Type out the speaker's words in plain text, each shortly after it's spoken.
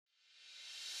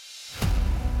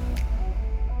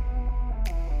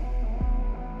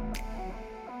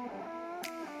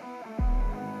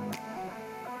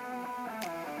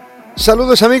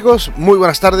Saludos amigos, muy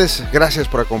buenas tardes, gracias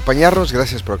por acompañarnos en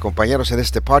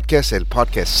este podcast, el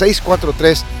podcast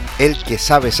 643, el que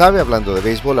sabe, hablando de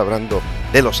béisbol, hablando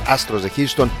de los Astros de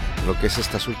Houston, lo que es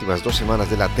estas últimas 2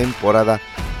 semanas de la temporada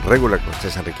regular con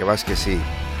ustedes Enrique Vázquez y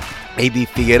A.B.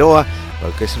 Figueroa,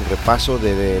 lo que es un repaso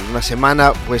de una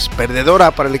semana pues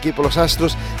perdedora para el equipo de los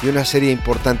Astros y una serie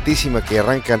importantísima que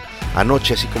arrancan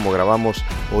anoche, así como grabamos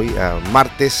hoy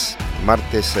martes,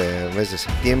 mes de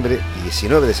septiembre,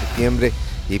 19 de septiembre,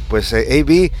 y pues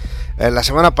A.B. La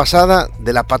semana pasada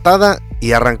de la patada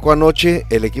y arrancó anoche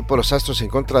el equipo de los Astros en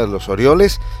contra de los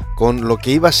Orioles con lo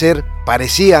que iba a ser,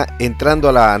 parecía entrando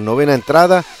a la novena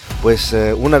entrada, pues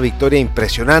una victoria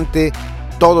impresionante.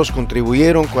 Todos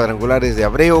contribuyeron, cuadrangulares de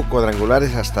Abreu,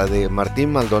 cuadrangulares hasta de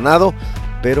Martín Maldonado,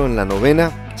 pero en la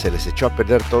novena se les echó a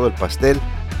perder todo el pastel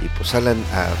y pues salen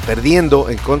perdiendo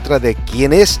en contra de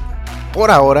quien es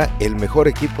por ahora el mejor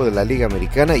equipo de la Liga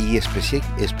Americana y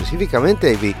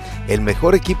específicamente el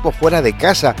mejor equipo fuera de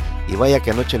casa, y vaya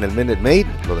que anoche en el Minute Maid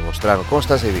lo demostraron. ¿Cómo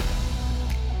estás, Evi?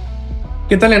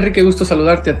 ¿Qué tal, Enrique? Gusto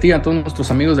saludarte a ti, a todos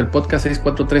nuestros amigos del podcast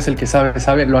 643, el que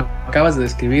sabe, lo acabas de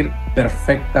describir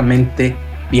perfectamente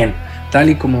bien, tal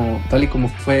y como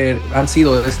fue, han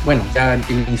sido, bueno, ya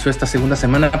inició esta segunda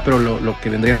semana, pero lo que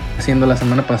vendría siendo la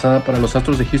semana pasada para los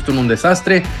Astros de Houston, un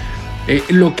desastre,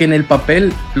 lo que en el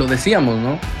papel lo decíamos,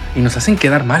 ¿no? Y nos hacen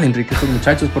quedar mal, Enrique, estos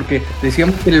muchachos, porque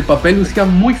decíamos que en el papel lucía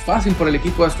muy fácil para el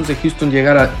equipo de Astros de Houston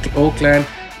llegar a Oakland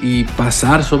y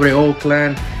pasar sobre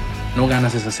Oakland. No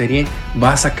ganas esa serie,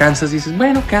 vas a Kansas y dices,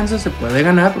 bueno, Kansas se puede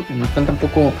ganar porque no están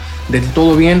tampoco del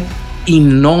todo bien, y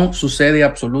no sucede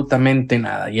absolutamente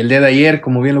nada. Y el día de ayer,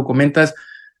 como bien lo comentas,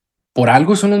 por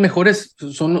algo son los mejores,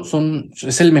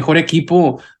 es el mejor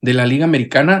equipo de la Liga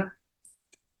Americana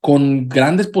con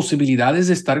grandes posibilidades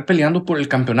de estar peleando por el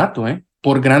campeonato,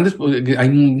 hay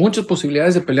muchas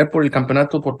posibilidades de pelear por el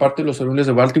campeonato por parte de los Orioles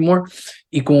de Baltimore,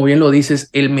 y como bien lo dices,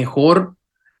 el mejor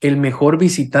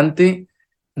visitante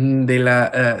de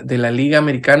la Liga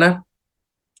Americana.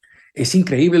 Es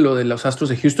increíble lo de los Astros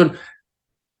de Houston.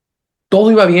 Todo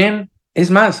iba bien.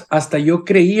 Es más, hasta yo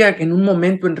creía en un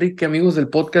momento, Enrique, amigos del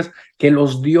podcast, que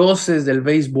los dioses del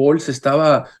béisbol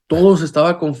todo se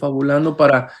estaba confabulando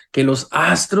para que los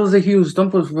Astros de Houston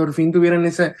pues por fin tuvieran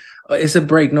ese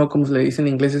break, ¿no? Como se le dice en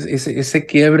inglés, ese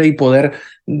quiebre y poder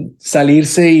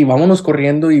salirse y vámonos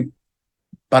corriendo y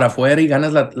para afuera y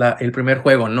ganas el primer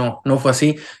juego. No fue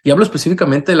así. Y hablo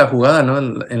específicamente de la jugada,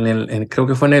 ¿no? Creo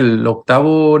que fue en el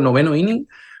noveno inning,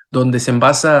 donde se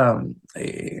envasa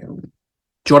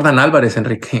Jordan Álvarez,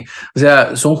 Enrique. O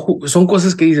sea, son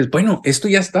cosas que dices, bueno, esto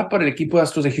ya está para el equipo de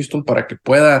Astros de Houston para que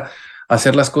pueda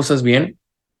hacer las cosas bien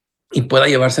y pueda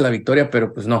llevarse la victoria,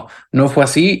 pero pues no fue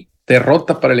así.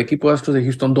 Derrota para el equipo de Astros de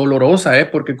Houston, dolorosa,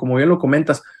 porque como bien lo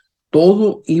comentas,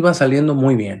 todo iba saliendo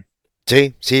muy bien.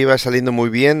 Sí, va saliendo muy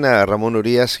bien a Ramón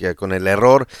Urias con el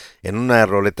error en un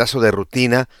roletazo de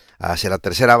rutina hacia la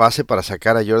tercera base para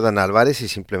sacar a Jordan Álvarez, y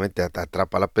simplemente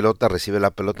atrapa la pelota, recibe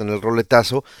la pelota en el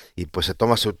roletazo y pues se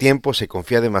toma su tiempo, se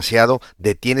confía demasiado,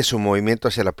 detiene su movimiento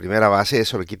hacia la primera base,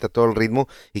 eso le quita todo el ritmo.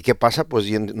 ¿Y qué pasa? Pues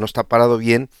no está parado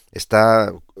bien,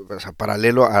 está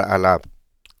paralelo a la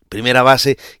primera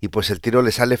base, y pues el tiro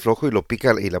le sale flojo y lo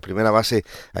pica, y la primera base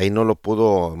ahí no lo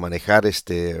pudo manejar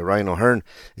Ryan O'Hearn,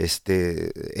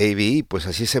 A.B., pues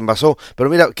así se envasó. Pero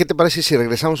mira, ¿qué te parece si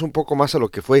regresamos un poco más a lo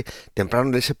que fue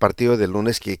temprano de ese partido del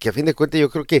lunes, que a fin de cuentas yo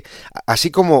creo que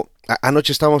así como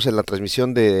anoche estábamos en la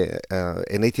transmisión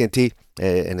en AT&T,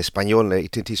 en español,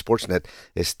 AT&T Sportsnet,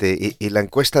 y la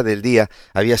encuesta del día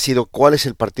había sido ¿cuál es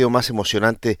el partido más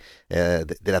emocionante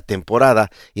de la temporada?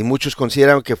 Y muchos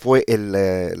consideran que fue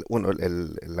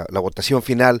la votación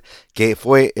final, que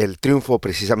fue el triunfo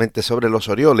precisamente sobre los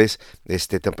Orioles,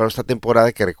 temprano esta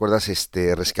temporada, que recuerdas,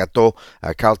 rescató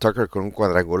a Kyle Tucker con un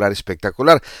cuadrangular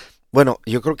espectacular. Bueno,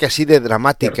 yo creo que así de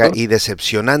dramática y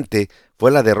decepcionante fue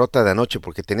la derrota de anoche,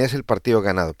 porque tenías el partido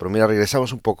ganado. Pero mira,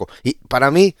 regresamos un poco. Y para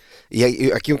mí,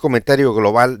 y aquí un comentario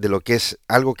global de lo que es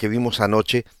algo que vimos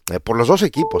anoche, por los dos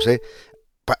equipos,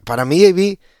 para mí,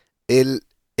 Evi, el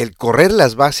correr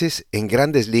las bases en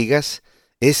grandes ligas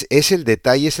es el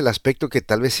detalle, es el aspecto que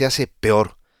tal vez se hace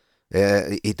peor.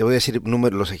 Y te voy a decir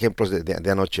los ejemplos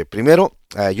de anoche. Primero,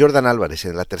 Jordan Álvarez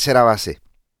en la tercera base.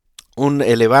 Un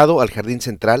elevado al jardín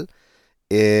central,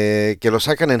 que lo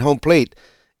sacan en home plate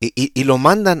y lo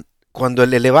mandan cuando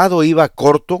el elevado iba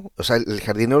corto. O sea, el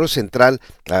jardinero central,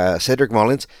 Cedric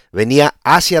Mullins, venía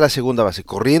hacia la segunda base,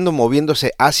 corriendo,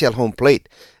 moviéndose hacia el home plate,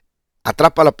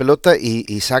 atrapa la pelota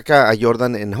y saca a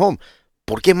Jordan en home.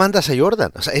 ¿Por qué mandas a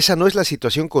Jordan? O sea, esa no es la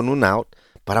situación con un out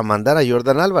para mandar a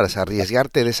Jordan Álvarez, a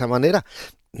arriesgarte de esa manera.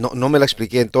 no me la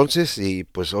expliqué entonces y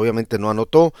pues obviamente no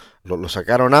anotó, lo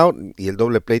sacaron out y el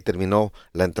doble play terminó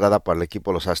la entrada para el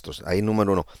equipo de los Astros, ahí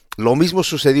número uno. Lo mismo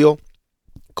sucedió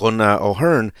con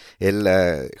O'Hearn,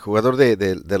 el jugador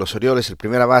de los Orioles, el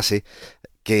primera base,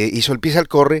 que hizo el pisa al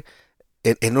corre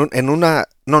en una...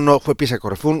 No fue pisa al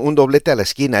corre, fue un doblete a la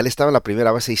esquina. Él estaba en la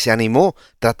primera base y se animó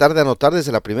a tratar de anotar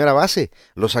desde la primera base.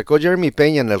 Lo sacó Jeremy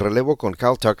Peña en el relevo con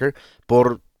Kyle Tucker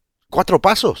por 4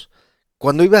 pasos.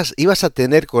 Cuando ibas a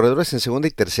tener corredores en segunda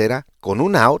y tercera con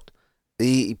un out,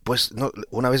 y pues no,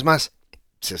 una vez más,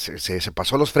 se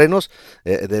pasó los frenos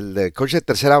del coach de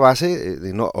tercera base,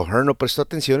 O'Hearn no prestó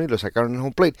atención y lo sacaron en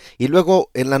home plate. Y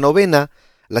luego en la novena,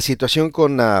 la situación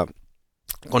con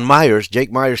Myers,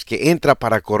 Jake Myers, que entra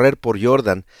para correr por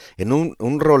Jordan en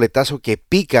un roletazo que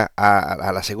pica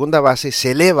a la segunda base,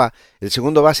 se eleva, el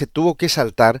segundo base tuvo que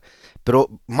saltar, pero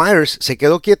Myers se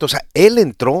quedó quieto, o sea, él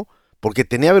entró porque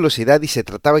tenía velocidad y se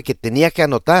trataba de que tenía que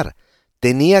anotar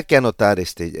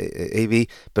AB,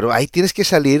 pero ahí tienes que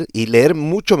salir y leer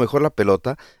mucho mejor la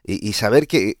pelota y saber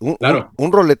que Claro.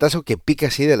 un roletazo que pica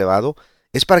así de elevado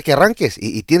es para que arranques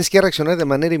y tienes que reaccionar de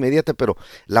manera inmediata, pero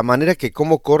la manera que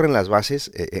cómo corren las bases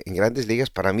en grandes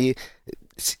ligas, para mí,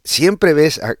 siempre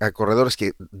ves a corredores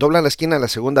que doblan la esquina a la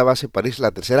segunda base para irse a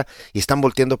la tercera y están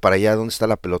volteando para allá donde está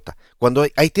la pelota. Cuando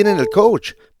ahí tienen el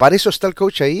coach, para eso está el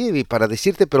coach ahí y para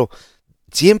decirte, pero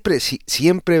siempre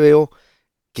veo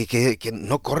que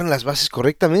no corren las bases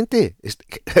correctamente.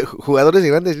 Jugadores de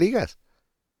grandes ligas.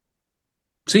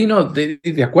 Sí, no,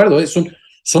 de acuerdo.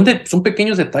 Son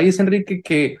pequeños detalles, Enrique,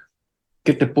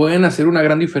 que te pueden hacer una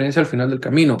gran diferencia al final del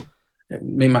camino.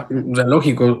 O sea,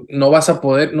 lógico, no vas a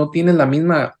poder, no tienes la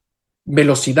misma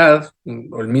velocidad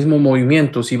o el mismo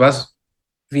movimiento si vas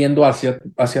viendo hacia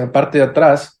la parte de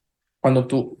atrás, cuando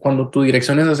tu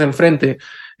dirección es hacia el frente,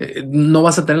 no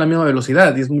vas a tener la misma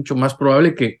velocidad y es mucho más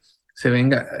probable que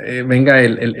venga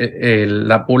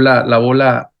la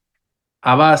bola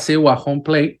a base o a home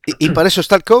plate. Y para eso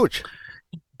está el coach.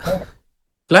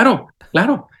 Claro,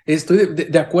 claro, estoy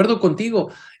de acuerdo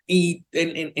contigo. Y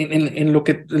en lo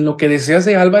que deseas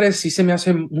de Álvarez, sí se me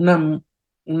hace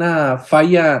una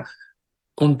falla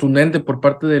contundente por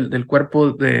parte del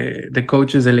cuerpo de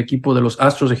coaches del equipo de los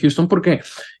Astros de Houston, porque,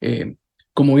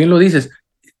 como bien lo dices,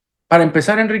 para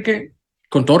empezar, Enrique,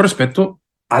 con todo respeto,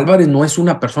 Álvarez no es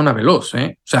una persona veloz,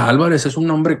 ¿eh? O sea, Álvarez es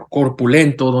un hombre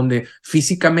corpulento, donde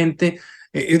físicamente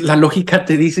la lógica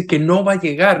te dice que no va a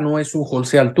llegar, no es un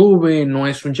José Altuve, no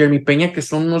es un Jeremy Peña, que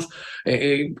son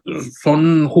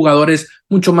jugadores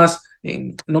mucho más,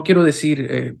 no quiero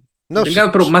decir No,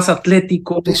 delgados, pero más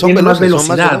atléticos, sí, tienen más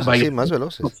velocidad, veloces, vaya. sí, más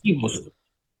veloces.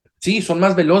 Sí, son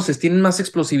más veloces, tienen más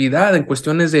explosividad en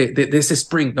cuestiones de ese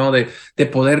sprint, ¿no? De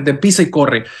poder, de pisa y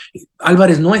corre.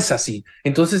 Álvarez no es así.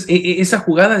 Entonces, esa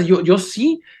jugada yo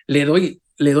sí le doy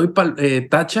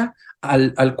tacha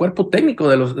al cuerpo técnico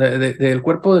del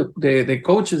cuerpo de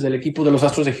coaches del equipo de los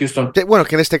Astros de Houston. Bueno,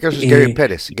 que en este caso es Gary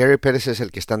Pérez. Gary Pérez es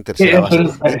el que está en tercera base.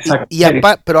 Exacto.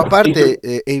 Pero aparte,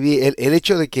 el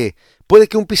hecho de que puede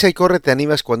que un pisa y corre te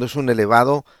animas cuando es un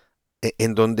elevado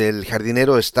en donde el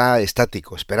jardinero está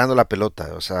estático, esperando la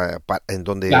pelota, o sea, en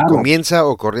donde Claro. comienza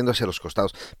o corriendo hacia los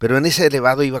costados. Pero en ese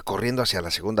elevado iba corriendo hacia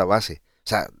la segunda base. O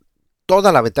sea,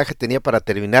 toda la ventaja tenía para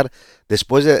terminar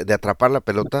después de atrapar la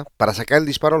pelota, para sacar el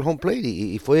disparo al home plate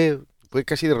y fue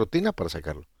casi de rutina para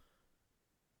sacarlo.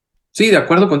 Sí, de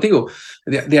acuerdo contigo,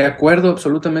 de acuerdo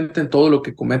absolutamente en todo lo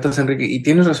que comentas, Enrique, y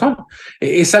tienes razón.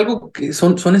 Es algo que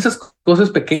son esas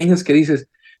cosas pequeñas que dices,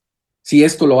 si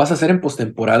esto lo vas a hacer en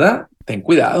postemporada, ten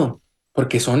cuidado,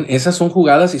 porque esas son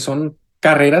jugadas y son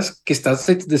carreras que estás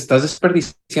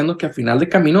desperdiciando, que al final de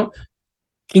camino,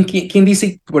 ¿quién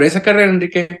dice por esa carrera,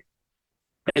 Enrique,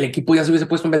 el equipo ya se hubiese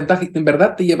puesto en ventaja y en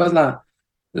verdad te llevas la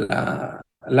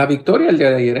victoria el día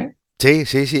de ayer, ¿eh? Sí.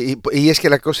 Y es que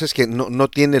la cosa es que no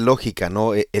tiene lógica,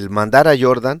 ¿no? El mandar a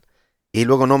Jordan y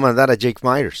luego no mandar a Jake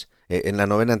Myers en la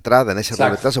novena entrada, en ese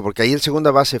Exacto. roletazo, porque ahí el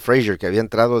segunda base, Frazier, que había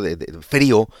entrado de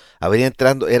frío, habría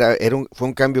entrando, fue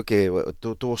un cambio que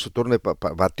tuvo su turno,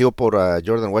 batió por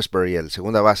Jordan Westbury, el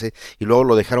segunda base, y luego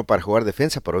lo dejaron para jugar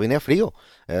defensa, pero venía frío.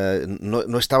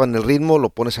 No estaba en el ritmo,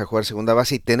 lo pones a jugar segunda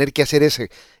base y tener que hacer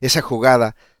esa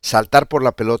jugada, saltar por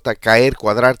la pelota, caer,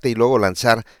 cuadrarte y luego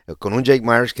lanzar con un Jake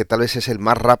Myers que tal vez es el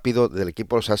más rápido del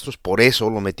equipo de los Astros, por eso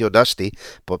lo metió Dusty,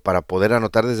 para poder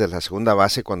anotar desde la segunda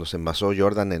base cuando se envasó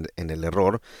Jordan en el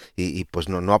error y pues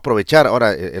no aprovechar.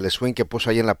 Ahora, el swing que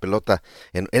puso ahí en la pelota,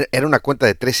 era una cuenta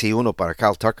de 3-1 para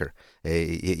Kyle Tucker.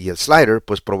 Y el slider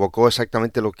pues provocó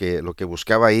exactamente lo que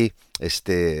buscaba ahí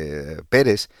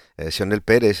Pérez, Sionel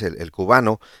Pérez, el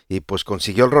cubano, y pues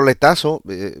consiguió el roletazo,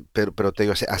 pero te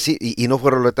digo, así, y no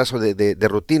fue roletazo de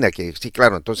rutina, que sí,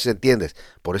 claro, entonces entiendes,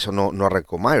 por eso no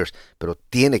arrancó Myers, pero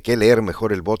tiene que leer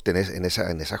mejor el bote en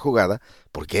esa jugada,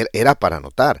 porque era para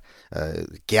anotar.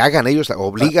 Que hagan ellos,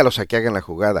 oblígalos a que hagan la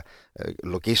jugada.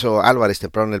 Lo que hizo Álvarez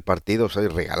temprano en el partido, o sea,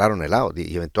 regalaron el out,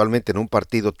 y eventualmente en un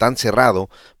partido tan cerrado,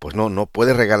 pues no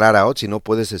puedes regalar outs y no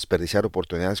puedes desperdiciar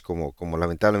oportunidades como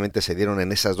lamentablemente se dieron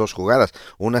en esas dos jugadas.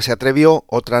 Una se atrevió,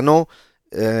 otra no,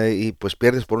 y pues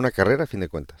pierdes por una carrera a fin de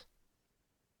cuentas.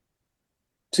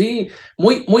 Sí,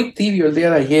 muy, muy tibio el día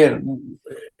de ayer,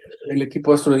 el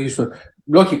equipo de Astros hizo.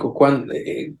 Lógico,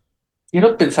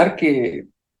 quiero pensar que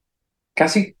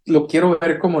casi lo quiero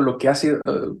ver como lo que ha sido,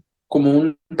 como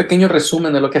un pequeño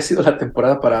resumen de lo que ha sido la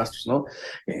temporada para Astros, ¿no?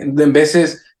 En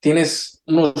veces tienes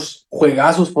unos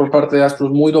juegazos por parte de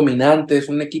Astros muy dominantes,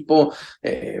 un equipo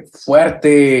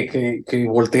fuerte que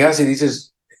volteas y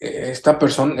dices,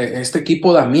 este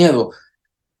equipo da miedo,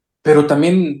 pero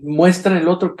también muestran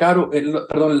perdón,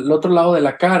 el otro lado de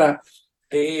la cara,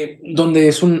 donde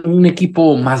es un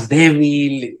equipo más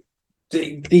débil.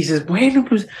 Dices, bueno,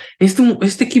 pues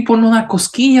este equipo no da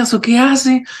cosquillas o qué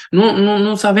hace,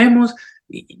 no sabemos,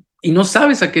 y no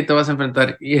sabes a qué te vas a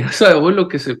enfrentar. Y eso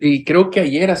es y creo que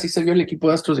ayer así se vio el equipo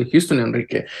de Astros de Houston,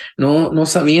 Enrique. No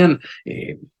sabían,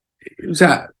 o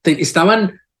sea,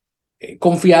 estaban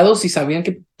confiados y sabían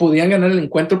que podían ganar el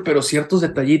encuentro, pero ciertos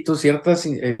detallitos, ciertas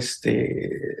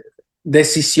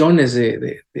decisiones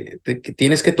que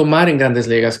tienes que tomar en grandes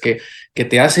ligas, que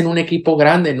te hacen un equipo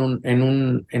grande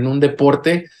en un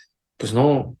deporte, pues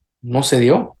no se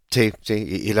dio. Sí, sí,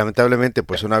 y lamentablemente,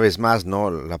 pues una vez más, ¿no?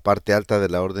 La parte alta de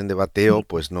la orden de bateo,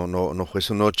 pues no fue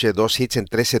su noche. 2 hits en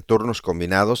 13 turnos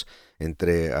combinados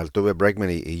entre Altuve, Bregman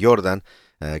y Jordan.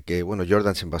 Que bueno,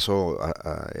 Jordan se envasó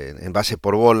en base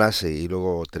por bolas, y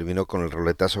luego terminó con el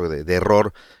roletazo de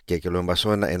error que lo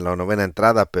envasó en la novena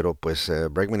entrada, pero pues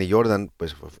Bregman y Jordan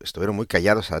pues estuvieron muy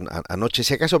callados anoche.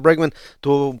 Si acaso Bregman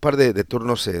tuvo un par de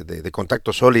turnos de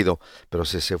contacto sólido, pero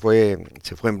se fue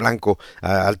en blanco.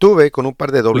 Altuve con un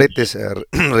par de dobletes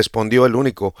respondió, el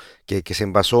único que se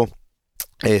envasó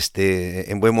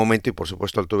en buen momento, y por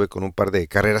supuesto Altuve con un par de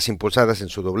carreras impulsadas en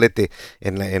su doblete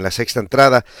en la sexta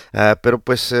entrada. Pero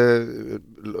pues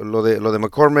lo de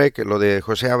McCormick, lo de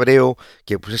José Abreu,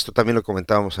 que pues esto también lo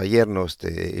comentábamos ayer, ¿no?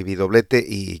 Vi doblete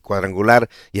y cuadrangular,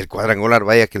 y el cuadrangular,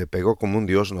 vaya que le pegó como un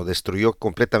dios, ¿no? Destruyó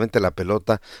completamente la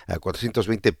pelota a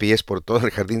 420 pies por todo el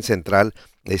jardín central.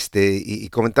 Y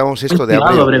comentábamos esto de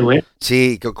Cuidado, Abreu. Abreu,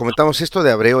 Sí, comentamos esto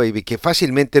de Abreu, y vi que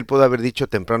fácilmente él pudo haber dicho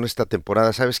temprano esta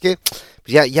temporada, ¿sabes qué?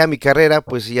 Ya mi carrera,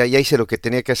 pues ya hice lo que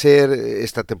tenía que hacer,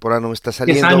 esta temporada no me está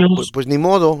 10 saliendo, pues, años. pues ni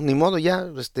modo, ya,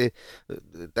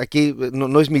 aquí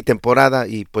no es mi temporada,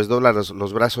 y pues dobla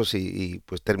los brazos, y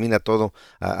pues termina todo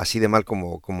así de mal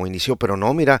como inició. Pero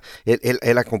no, mira,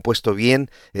 él ha compuesto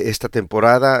bien esta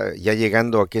temporada, ya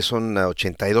llegando a que son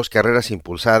 82 carreras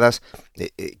impulsadas,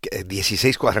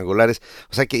 16 cuadrangulares.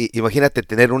 O sea que imagínate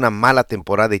tener una mala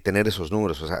temporada y tener esos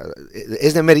números. O sea,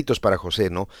 es de méritos para José,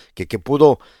 ¿no? Que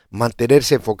pudo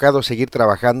mantenerse enfocado, seguir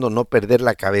trabajando, no perder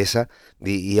la cabeza,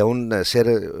 y aún ser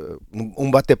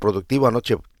un bate productivo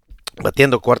anoche,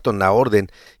 batiendo cuarto en la orden.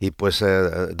 Y pues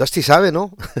Dusty sabe,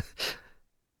 ¿no?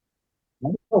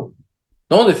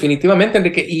 No, definitivamente,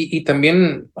 Enrique. Y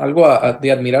también algo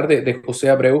de admirar de José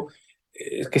Abreu,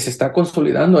 es que se está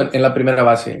consolidando en la primera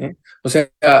base, ¿eh? O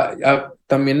sea,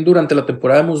 también durante la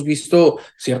temporada hemos visto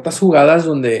ciertas jugadas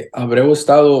donde Abreu ha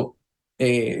estado,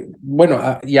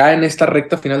 bueno, ya en esta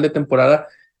recta final de temporada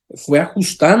se fue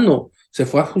ajustando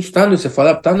y se fue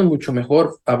adaptando mucho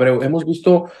mejor. Abreu, hemos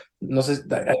visto, no sé,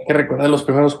 hay que recordar los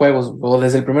primeros juegos, o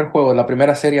desde el primer juego, la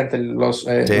primera serie ante las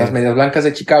Sí. Medias Blancas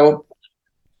de Chicago,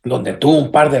 donde tuvo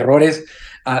un par de errores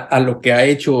a lo que ha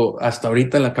hecho hasta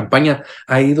ahorita en la campaña,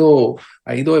 ha ido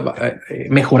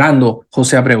mejorando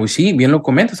José Abreu. Y sí, bien lo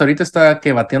comentas, ahorita está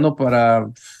que bateando para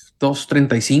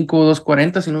 235,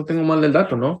 240, si no tengo mal del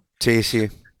dato, ¿no? Sí, sí.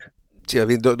 Sí,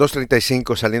 habiendo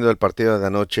 2:35 saliendo del partido de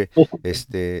anoche,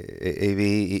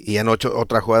 y anoche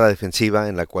otra jugada defensiva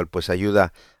en la cual pues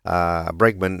ayuda a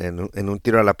Bregman en un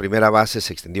tiro a la primera base,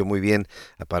 se extendió muy bien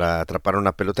para atrapar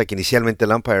una pelota que inicialmente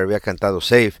el umpire había cantado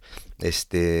safe,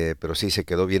 pero sí se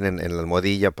quedó bien en la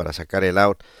almohadilla para sacar el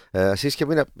out. Así es que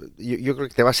mira, yo creo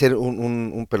que te va a ser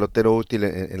un pelotero útil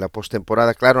en la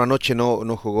postemporada. Claro, anoche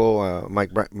no jugó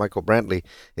Michael Brantley,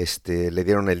 le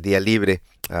dieron el día libre.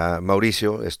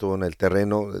 Mauricio estuvo en el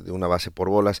terreno de una base por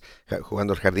bolas,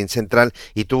 jugando el jardín central,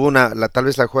 y tuvo tal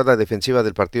vez la jugada defensiva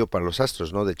del partido para los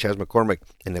Astros, ¿no? De Chas McCormick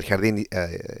en el jardín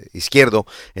izquierdo,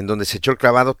 en donde se echó el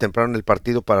clavado temprano en el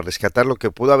partido para rescatar lo que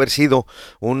pudo haber sido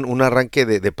un arranque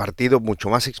de partido mucho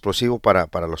más explosivo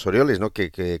para los Orioles, ¿no?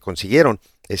 Que consiguieron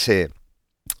ese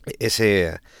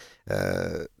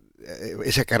uh,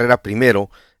 esa carrera primero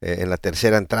en la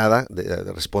tercera entrada,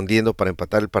 respondiendo para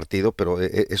empatar el partido, pero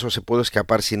eso se pudo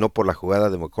escapar si no por la jugada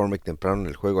de McCormick temprano en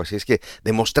el juego. Así es que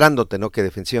demostrándote, ¿no?, que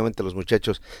defensivamente los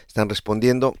muchachos están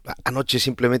respondiendo. Anoche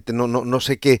simplemente no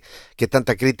sé qué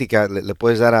tanta crítica le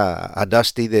puedes dar a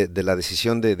Dusty de la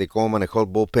decisión de cómo manejó el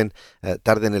bullpen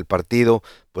tarde en el partido.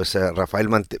 Pues Rafael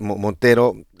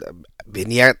Montero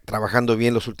venía trabajando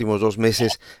bien los últimos 2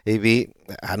 meses. AB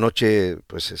anoche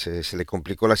pues se le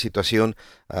complicó la situación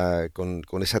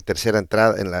con esa tercera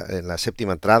entrada, en la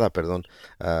séptima entrada, perdón.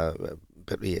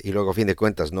 Y luego a fin de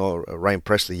cuentas, no, Ryan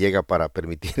Presley llega para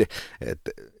permitir,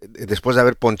 después de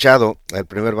haber ponchado al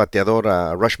primer bateador,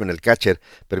 a Rushman, el catcher,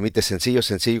 permite sencillo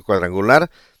cuadrangular,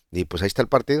 y pues ahí está el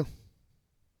partido.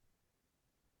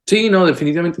 Sí, no,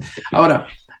 definitivamente. Ahora,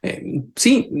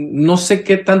 sí, no sé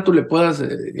qué tanto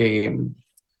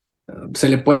se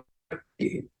le puede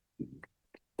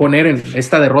poner en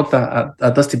esta derrota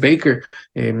a Dusty Baker,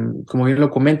 como bien lo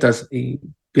comentas, y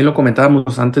bien lo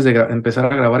comentábamos antes de empezar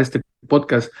a grabar este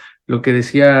podcast, lo que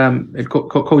decía el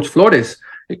coach Flores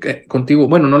contigo.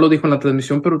 Bueno, no lo dijo en la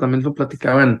transmisión, pero también lo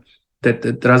platicaban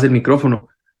detrás del micrófono.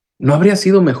 ¿No habría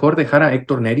sido mejor dejar a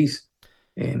Héctor Neris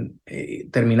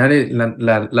terminar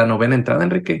la novena entrada,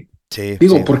 Enrique? Sí,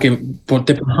 Digo, sí. porque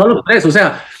te pasó a los tres, o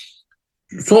sea,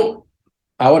 son,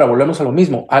 ahora volvemos a lo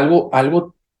mismo, algo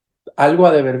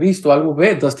ha de haber visto, algo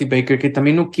ve Dusty Baker, que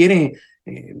también no quiere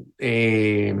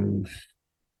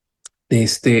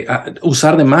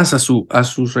usar de más a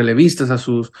sus relevistas, a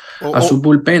O, su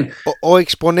bullpen. o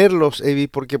exponerlos, Evi,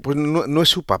 porque pues no es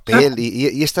su papel, Exacto.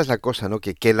 y esta es la cosa, ¿no?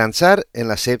 Que lanzar en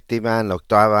la séptima, en la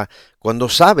octava, cuando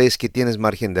sabes que tienes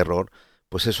margen de error,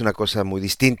 pues es una cosa muy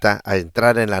distinta a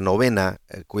entrar en la novena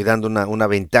cuidando una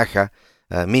ventaja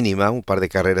mínima, un par de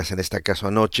carreras en este caso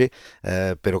anoche,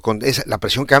 pero la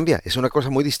presión cambia, es una cosa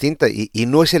muy distinta, y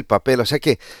no es el papel. O sea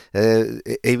que,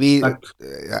 Evi, Exacto.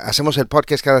 hacemos el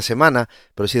podcast cada semana,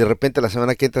 pero si de repente la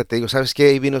semana que entra te digo, ¿sabes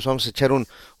qué, Evi? Nos vamos a echar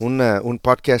un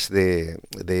podcast de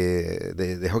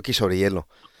hockey sobre hielo.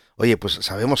 Oye, pues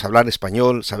sabemos hablar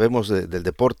español, sabemos del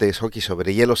deporte, es hockey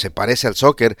sobre hielo, se parece al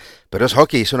soccer, pero es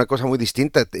hockey, es una cosa muy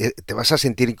distinta. Te vas a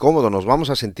sentir incómodo, nos vamos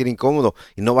a sentir incómodo,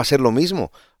 y no va a ser lo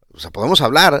mismo. O sea, podemos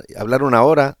hablar una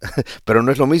hora, pero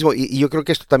no es lo mismo. Y yo creo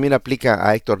que esto también aplica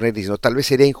a Héctor Neris, ¿no? Tal vez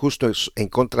sería injusto en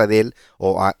contra de él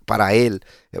o para él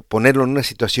ponerlo en una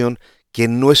situación que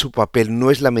no es su papel, no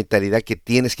es la mentalidad que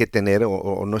tienes que tener,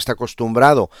 o no está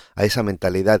acostumbrado a esa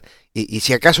mentalidad. Y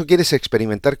si acaso quieres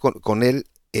experimentar con él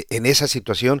en esa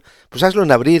situación, pues hazlo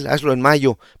en abril, hazlo en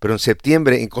mayo, pero en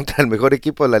septiembre, en contra del mejor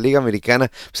equipo de la Liga Americana,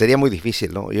 sería muy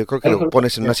difícil, ¿no? Yo creo que lo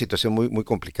pones en una situación muy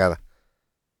complicada.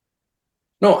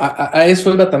 No, a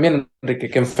eso iba también, Enrique,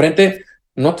 que enfrente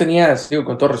no tenías, digo,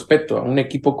 con todo respeto, a un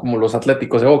equipo como los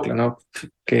Atléticos de Oakland, ¿no?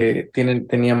 Que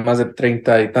tenían más de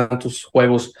 30 y tantos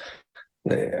juegos.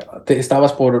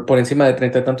 Estabas por encima de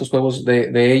 30 y tantos juegos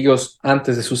de ellos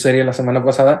antes de su serie la semana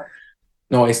pasada.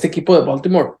 No, este equipo de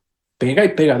Baltimore pega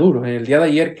y pega duro. El día de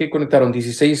ayer, ¿qué conectaron?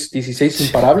 16 Sí,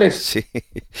 imparables. sí.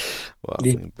 Wow,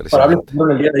 16 imparables impresionante.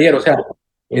 en el día de ayer. O sea,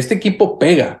 este equipo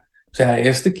pega. O sea,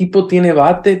 este equipo tiene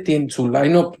bate, tiene su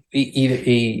lineup y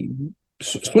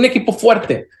es un equipo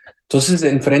fuerte. Entonces,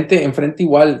 enfrente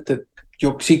igual,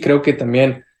 yo sí creo que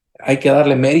también hay que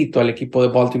darle mérito al equipo de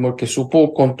Baltimore, que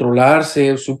supo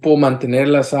controlarse, supo mantener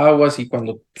las aguas, y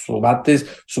cuando su bate,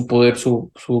 su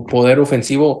poder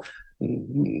ofensivo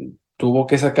tuvo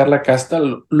que sacar la casta,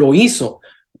 lo hizo.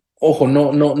 Ojo,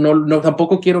 no,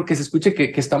 tampoco quiero que se escuche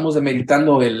que estamos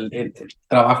demeritando el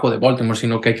trabajo de Baltimore,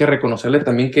 sino que hay que reconocerle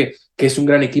también que es un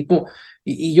gran equipo.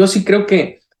 Y yo sí creo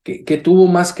que tuvo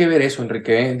más que ver eso,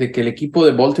 Enrique, de que el equipo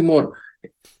de Baltimore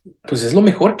pues es lo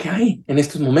mejor que hay en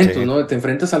estos momentos, Sí. ¿no? Te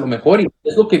enfrentas a lo mejor y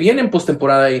es lo que viene en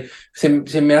postemporada, y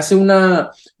se me hace una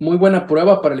muy buena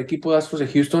prueba para el equipo de Astros de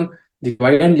Houston de que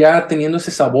vayan ya teniendo ese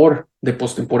sabor de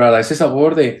postemporada, ese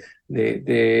sabor de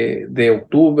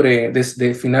octubre,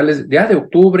 de finales, ya de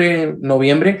octubre,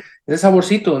 noviembre, ese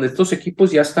saborcito donde estos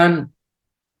equipos ya son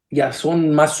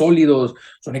más sólidos,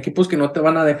 son equipos que no te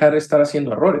van a dejar estar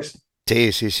haciendo errores.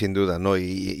 Sí, sí, sin duda, ¿no?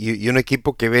 Y un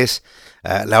equipo que ves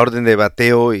la orden de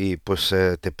bateo y pues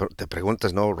te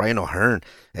preguntas, ¿no? Ryan O'Hearn,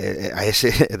 a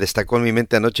ese destacó en mi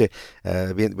mente anoche,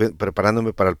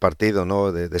 preparándome para el partido,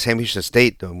 ¿no? De Sam Houston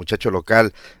State, ¿no? Muchacho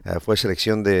local, fue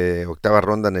selección de octava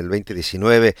ronda en el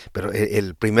 2019, pero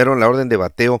el primero en la orden de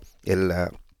bateo, el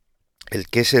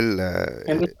que es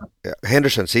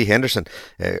Henderson, sí, Henderson.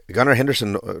 Gunnar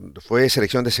Henderson fue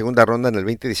selección de segunda ronda en el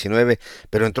 2019,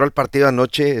 pero entró al partido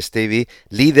anoche, Stevie,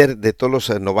 líder de todos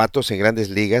los novatos en grandes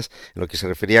ligas, en lo que se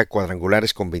refería a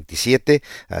cuadrangulares con 27,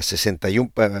 a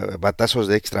 61 batazos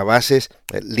de extra bases,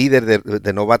 líder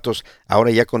de novatos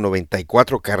ahora ya con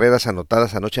 94 carreras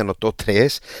anotadas, anoche anotó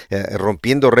 3,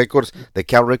 rompiendo récords de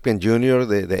Cal Ripken Jr.,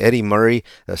 de Eddie Murray,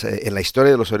 o sea, en la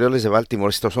historia de los Orioles de Baltimore.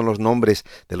 Estos son los nombres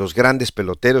de los grandes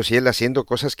peloteros y él haciendo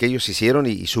cosas que ellos hicieron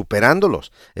y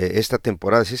superándolos esta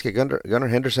temporada. Así es que Gunnar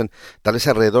Henderson, tal vez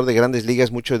alrededor de grandes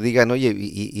ligas, muchos digan,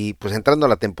 oye, pues entrando a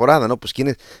la temporada, ¿no? Pues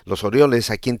quiénes, los Orioles,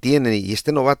 a quién tienen, y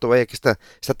este novato, vaya que esta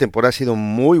temporada ha sido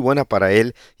muy buena para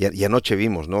él, y anoche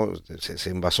vimos, ¿no? Se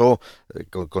envasó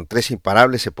con 3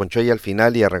 imparables, se ponchó ahí al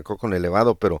final y arrancó con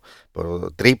elevado, pero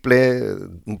triple,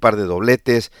 un par de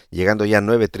dobletes, llegando ya a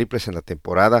 9 triples en la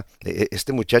temporada.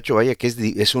 Este muchacho, vaya que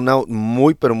es una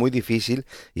muy, pero muy difícil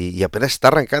y apenas está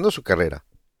arrancando su carrera.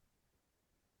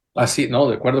 Así, no,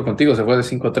 de acuerdo contigo, se fue de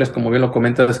 5-3 como bien lo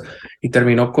comentas, y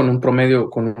terminó con un promedio,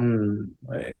 un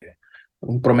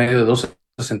promedio de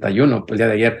 2.61 el día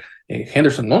de ayer.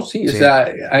 Henderson, ¿no? Sí, o Sí,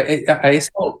 sea,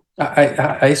 a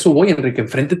eso voy, Enrique.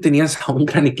 Enfrente tenías a un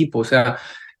gran equipo, o sea,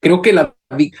 creo que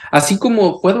así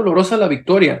como fue dolorosa la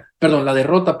victoria, perdón, la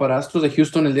derrota para Astros de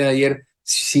Houston el día de ayer,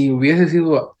 si hubiese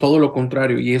sido todo lo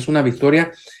contrario y es una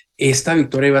victoria, esta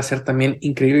victoria iba a ser también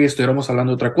increíble y estuviéramos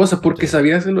hablando de otra cosa, porque sí.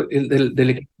 sabías del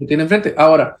equipo que tiene enfrente.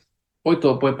 Ahora, hoy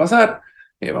todo puede pasar.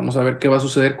 Vamos a ver qué va a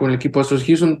suceder con el equipo de Astros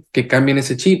Houston, que cambien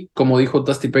ese chip, como dijo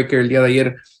Dusty Baker el día de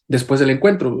ayer después del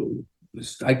encuentro.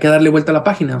 Pues, hay que darle vuelta a la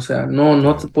página, o sea,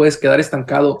 no te puedes quedar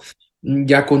estancado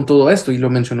ya con todo esto, y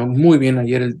lo mencionó muy bien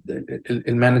ayer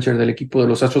el manager del equipo de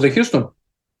los Astros de Houston.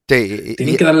 Sí,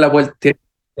 Tienen que darle la vuelta,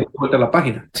 a la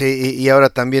página. sí, y ahora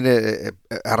también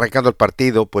arrancando el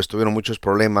partido, pues tuvieron muchos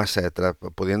problemas,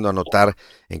 pudiendo anotar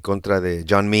en contra de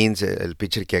John Means, el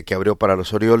pitcher que abrió para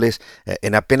los Orioles.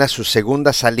 En apenas su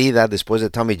segunda salida después de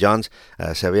Tommy Johns,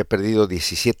 se había perdido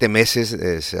 17 meses,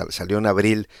 salió en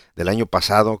abril del año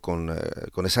pasado con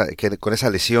esa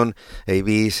lesión.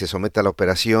 AB se somete a la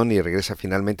operación y regresa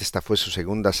finalmente. Esta fue su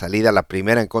segunda salida, la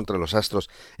primera en contra de los Astros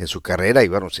en su carrera, y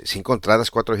bueno, 5 entradas,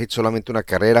 4 hits, solamente una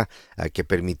carrera que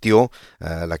permitió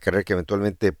la carrera que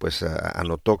eventualmente pues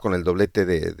anotó con el doblete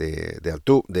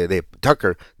de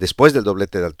Tucker después del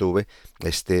doblete de Altuve,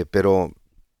 pero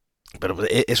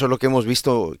eso es lo que hemos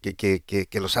visto,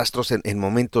 que los Astros en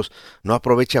momentos no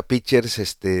aprovecha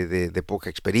pitchers de poca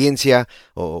experiencia,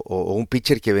 o un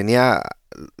pitcher que había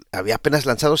apenas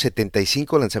lanzado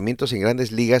 75 lanzamientos en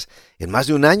grandes ligas en más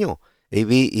de un año,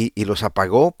 y los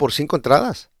apagó por 5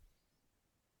 entradas.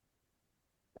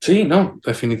 Sí, no,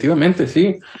 definitivamente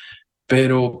sí,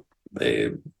 pero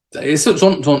eso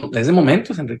es de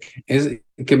momentos, Enrique. Es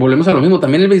que volvemos a lo mismo.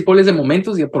 También el béisbol es de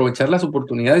momentos y aprovechar las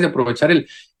oportunidades y aprovechar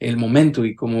el momento.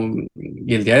 Y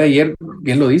el día de ayer,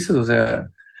 bien lo dices, o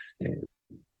sea, eh,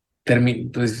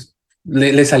 pues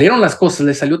le salieron las cosas,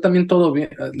 le salió también todo bien,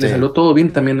 le Sí, salió todo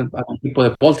bien también al equipo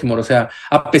de Baltimore. O sea,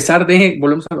 a pesar de,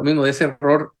 volvemos a lo mismo, de ese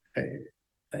error,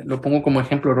 lo pongo como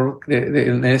ejemplo, error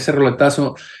de ese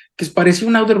roletazo, que parecía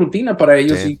un out de rutina para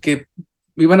ellos sí, y que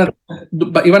iban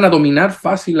a dominar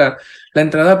fácil la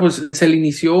entrada, pues se le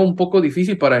inició un poco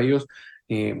difícil para ellos.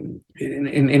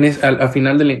 A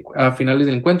finales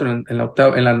del encuentro, en la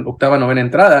octava, novena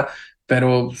entrada,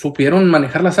 pero supieron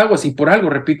manejar las aguas, y por algo,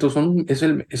 repito, es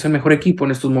el mejor equipo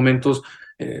en estos momentos,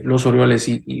 los Orioles,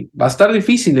 y va a estar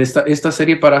difícil esta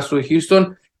serie para Astros de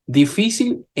Houston,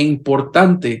 difícil e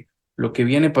importante lo que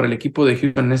viene para el equipo de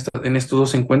Houston en estos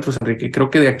dos encuentros, Enrique. Creo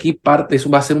que de aquí eso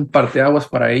va a ser un parteaguas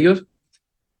para ellos,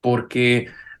 porque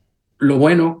lo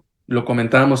bueno, lo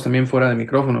comentábamos también fuera de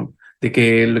micrófono, de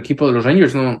que el equipo de los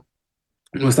Rangers no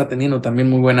está teniendo también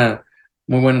muy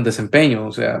buen desempeño.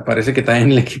 O sea, parece que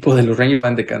también el equipo de los Rangers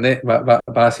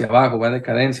va hacia abajo, va en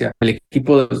decadencia. El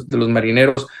equipo de los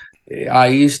Marineros,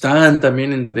 ahí están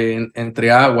también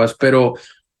entre aguas, pero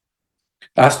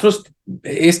Astros,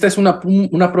 esta es una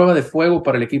prueba de fuego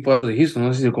para el equipo de Houston.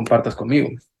 No sé si lo compartas conmigo.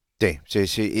 sí, sí,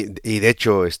 sí, y de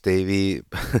hecho,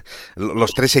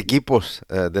 los 3 equipos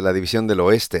de la División del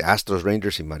Oeste, Astros,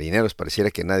 Rangers y Marineros,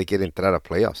 pareciera que nadie quiere entrar a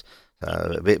playoffs. O sea,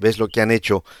 ves lo que han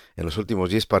hecho en los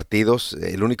últimos 10 partidos.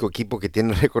 El único equipo que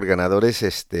tiene récord ganador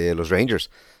es los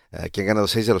Rangers. que han ganado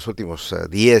 6 de los últimos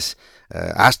 10.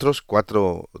 Astros,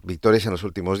 4 victorias en los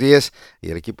últimos 10,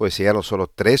 y el equipo de Seattle solo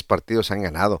 3 partidos han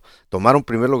ganado. Tomaron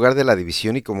primer lugar de la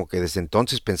división y como que desde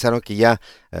entonces pensaron que ya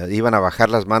iban a bajar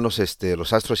las manos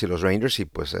los Astros y los Rangers, y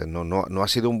pues no ha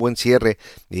sido un buen cierre,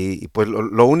 y pues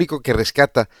lo único que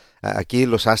rescata aquí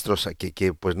los Astros,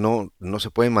 que pues no se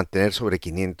pueden mantener sobre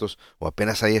 500, o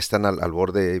apenas ahí están al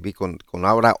borde, vi con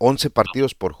ahora 11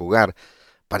 partidos por jugar.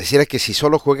 Pareciera que si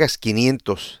solo juegas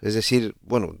 500, es decir,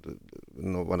 bueno,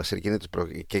 no van a ser 500, pero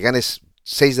que ganes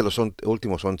 6 de los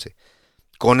últimos 11,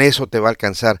 con eso te va a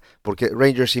alcanzar, porque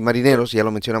Rangers y Marineros, ya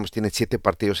lo mencionamos, tienen 7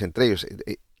 partidos entre ellos.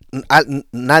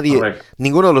 Nadie, Correcto.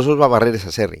 ninguno de los dos va a barrer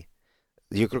esa serie.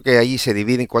 Yo creo que ahí se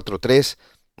divide en 4-3,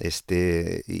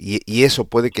 y eso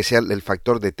puede que sea el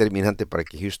factor determinante para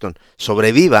que Houston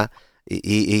sobreviva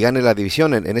y gane la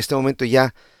división. En este momento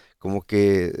ya como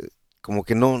que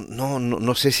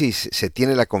no sé si se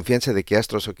tiene la confianza de que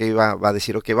Astros va a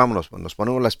decir, ok, vámonos, nos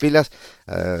ponemos las pilas,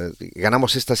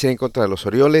 ganamos esta serie en contra de los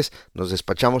Orioles, nos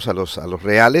despachamos a los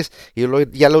Reales, y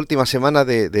ya la última semana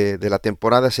de la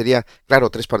temporada sería,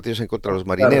 claro, 3 partidos en contra de los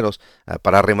Claro, Marineros,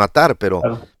 para rematar,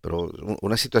 claro. pero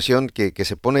una situación que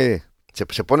se pone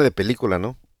de película,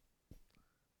 ¿no?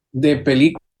 De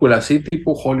película, así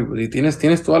tipo Hollywood, y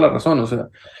tienes toda la razón, o sea,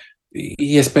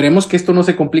 y esperemos que esto no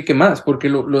se complique más, porque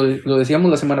lo decíamos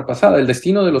la semana pasada, el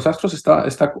destino de los Astros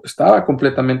estaba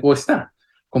completamente, o está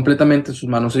completamente en sus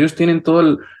manos. Ellos tienen todo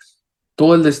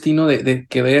el destino de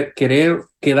querer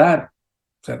quedar,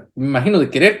 o sea, me imagino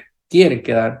quieren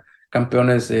quedar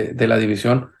campeones de la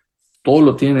división. Todo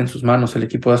lo tienen en sus manos, el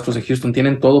equipo de Astros de Houston,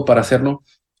 tienen todo para hacerlo.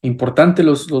 Importante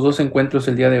los dos encuentros,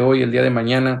 el día de hoy, el día de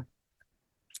mañana.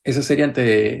 Esa serie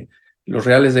ante los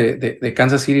Reales de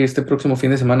Kansas City este próximo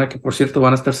fin de semana, que por cierto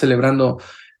van a estar celebrando,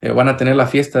 van a tener la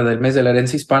fiesta del mes de la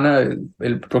herencia hispana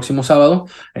el próximo sábado.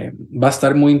 Va a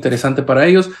estar muy interesante para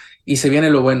ellos, y se viene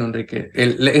lo bueno, Enrique.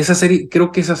 Esa serie,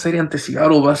 creo que esa serie ante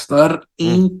Seattle va a estar Mm,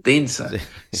 intensa. sí.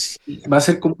 Sí, va a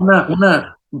ser como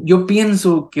yo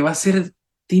pienso que va a ser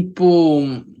tipo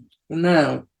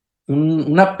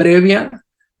una previa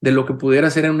de lo que pudiera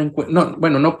ser en un encuentro. No,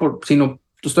 bueno, sino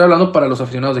estoy hablando para los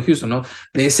aficionados de Houston, ¿no?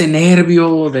 De ese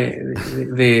nervio,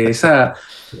 de esa,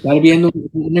 estar viendo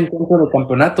un encuentro de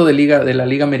campeonato de la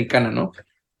Liga Americana, ¿no?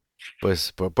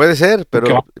 Pues puede ser,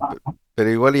 Porque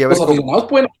pero igual y a ver los cómo. aficionados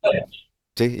pueden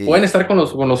Sí, estar con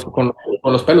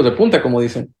los pelos de punta, como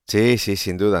dicen. sí, sí,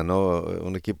 sin duda, ¿no?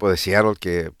 Un equipo de Seattle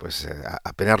que pues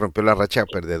apenas rompió la racha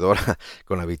perdedora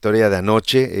con la victoria de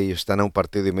anoche. Ellos están a un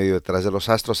partido y medio detrás de los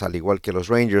Astros, al igual que los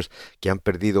Rangers, que han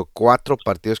perdido 4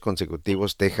 partidos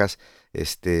consecutivos. Texas,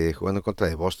 jugando en contra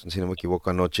de Boston, si no me equivoco,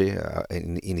 anoche,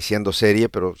 iniciando serie,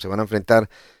 pero se van a enfrentar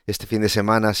este fin de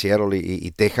semana Seattle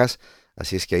y Texas.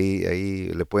 Así es que ahí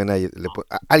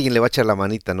alguien le va a echar la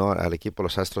manita, ¿no? Al equipo de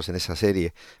los Astros en esa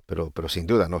serie, pero sin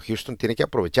duda, ¿no? Houston tiene que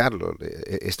aprovecharlo.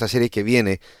 Esta serie que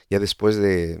viene, ya después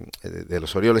de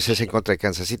los Orioles, es en contra de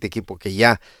Kansas City, equipo que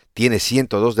ya tiene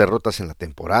 102 derrotas en la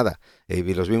temporada. Y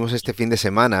los vimos este fin de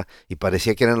semana y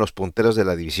parecía que eran los punteros de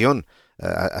la división,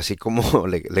 así como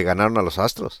le ganaron a los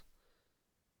Astros.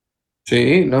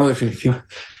 Sí, no, definitivo.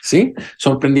 Sí,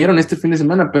 sorprendieron este fin de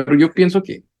semana, pero yo pienso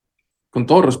que, con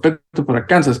todo respeto para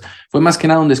Kansas, fue más que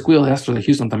nada un descuido de Astros de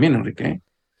Houston también, Enrique, ¿eh?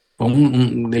 Fue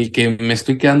del que me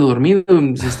estoy quedando dormido,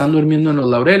 se están durmiendo en los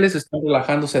laureles, están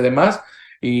relajándose de más,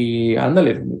 y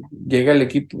ándale, llega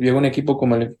un equipo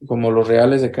como los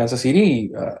Reales de Kansas City,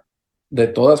 y, de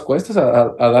todas cuestas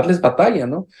a darles batalla,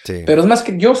 ¿no? Sí, Pero es más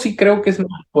que yo sí creo que es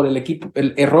más por el equipo,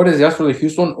 errores de Astros de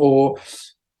Houston, o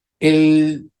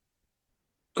el,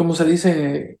 ¿cómo se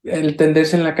dice? El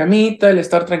tenderse en la camita, el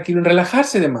estar tranquilo, en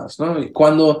relajarse de más, ¿no? Y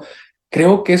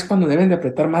creo que es cuando deben de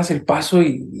apretar más el paso,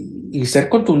 y ser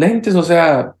contundentes, o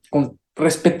sea,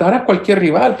 respetar a cualquier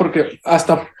rival, porque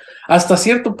hasta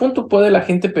cierto punto puede la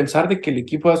gente pensar de que el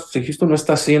equipo de Astros de Houston no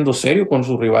está siendo serio con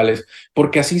sus rivales,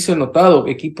 porque así se ha notado,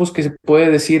 equipos que se puede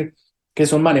decir que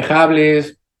son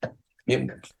manejables,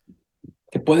 bien,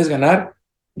 que puedes ganar,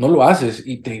 no lo haces,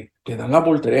 y te dan la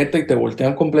voltereta y te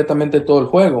voltean completamente todo el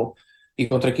juego. Y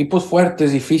contra equipos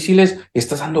fuertes, difíciles,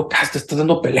 estás dando casta, estás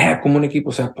dando pelea como un equipo.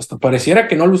 O sea, hasta pareciera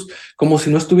que como si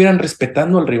no estuvieran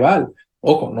respetando al rival.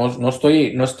 Ojo, no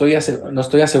estoy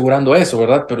asegurando eso,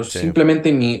 ¿verdad? Pero sí.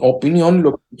 simplemente mi opinión,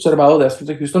 lo que he observado de Astros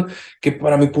de Houston, que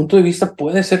para mi punto de vista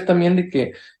puede ser también de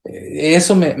que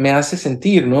eso me hace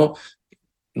sentir, ¿no?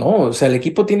 No, o sea, el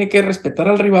equipo tiene que respetar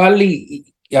al rival, y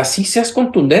así seas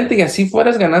contundente, y así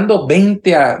fueras ganando 20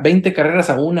 carreras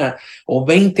a una o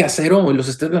 20-0 y los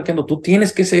estés blanqueando. Tú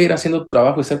tienes que seguir haciendo tu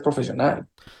trabajo y ser profesional.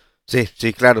 Sí,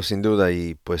 sí, claro, sin duda.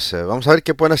 Y pues vamos a ver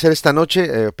qué pueden hacer esta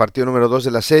noche. Partido número 2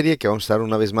 de la serie, que vamos a estar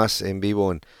una vez más en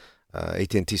vivo en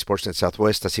AT&T Sportsnet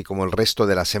Southwest, así como el resto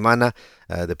de la semana,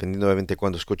 dependiendo obviamente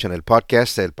cuando escuchen el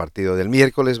podcast. El partido del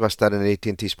miércoles va a estar en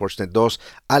AT&T Sportsnet 2,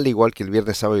 al igual que el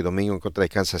viernes, sábado y domingo en contra de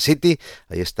Kansas City.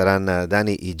 Ahí estarán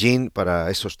Dani y Jean para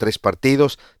esos tres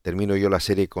partidos. Termino yo la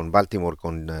serie con Baltimore,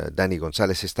 con Dani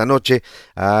González esta noche.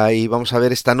 Y vamos a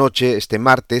ver esta noche, este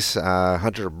martes, a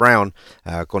Hunter Brown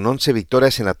con 11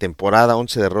 victorias en la temporada,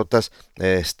 11 derrotas,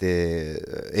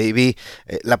 AB,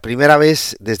 la primera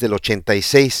vez desde el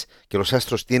 86 que los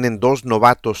Astros tienen dos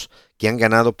novatos que han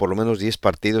ganado por lo menos 10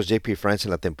 partidos. JP France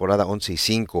en la temporada 11 y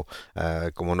 5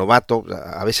 como novato.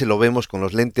 A veces lo vemos con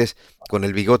los lentes, con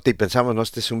el bigote y pensamos, no,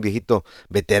 este es un viejito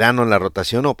veterano en la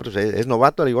rotación. No, pero es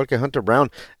novato al igual que Hunter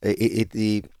Brown.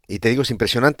 Y te digo, es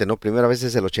impresionante, ¿no? Primera vez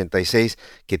desde el 86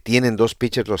 que tienen dos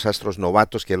pitchers los Astros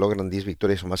novatos que logran 10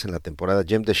 victorias o más en la temporada.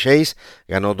 Jim DeShays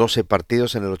ganó 12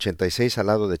 partidos en el 86 al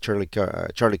lado de Charlie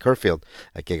Kerfield,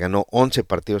 que ganó 11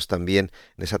 partidos también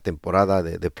en esa temporada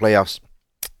de playoffs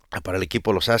para el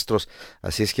equipo de los Astros.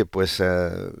 Así es que pues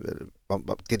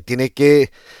tiene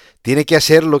que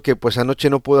hacer lo que pues anoche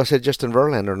no pudo hacer Justin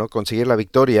Verlander, ¿no? Conseguir la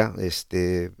victoria.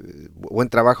 Buen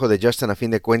trabajo de Justin a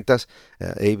fin de cuentas.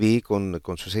 AB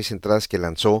con sus 6 entradas que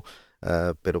lanzó.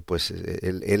 Pero pues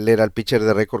él era el pitcher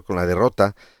de récord con la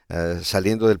derrota,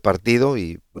 saliendo del partido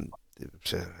y o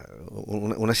sea,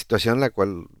 una situación en la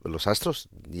cual los Astros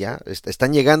ya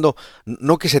están llegando,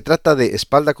 no que se trata de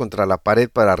espalda contra la pared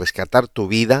para rescatar tu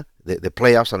vida de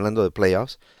playoffs, hablando de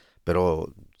playoffs,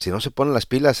 pero si no se ponen las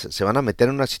pilas se van a meter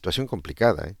en una situación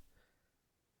complicada, ¿eh?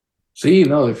 Sí,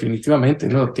 no, definitivamente,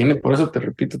 no, por eso te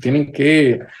repito, tienen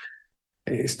que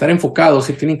estar enfocados,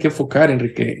 se tienen que enfocar,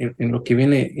 Enrique, en lo que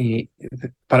viene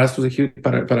para estos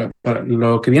para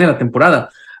lo que viene la temporada.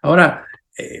 Ahora,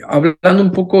 hablando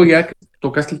un poco, ya que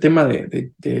tocaste el tema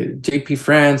de JP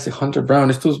France, de Hunter Brown,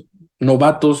 estos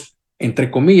novatos, entre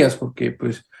comillas, porque,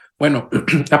 pues, bueno,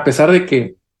 a pesar de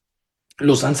que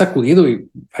los han sacudido,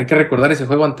 y hay que recordar ese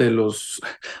juego ante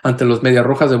los Medias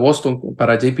Rojas de Boston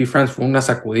para JP France, fue una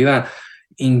sacudida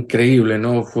increíble,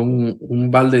 ¿no? Fue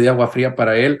un balde de agua fría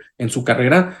para él en su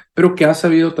carrera, pero que ha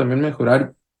sabido también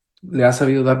mejorar, le ha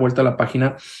sabido dar vuelta a la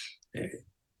página. Eh,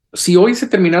 si hoy se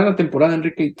terminara la temporada,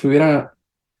 Enrique, y tuviera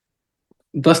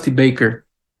Dusty Baker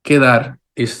que dar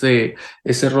ese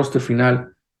roster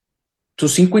final,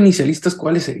 tus 5 inicialistas,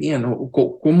 ¿cuáles serían? ¿No?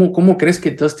 ¿Cómo crees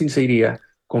que Dustin se iría?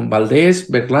 ¿Con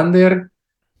Valdés, Verlander,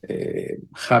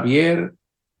 Javier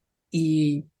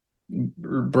y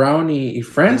Brown y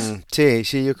Friends? Sí,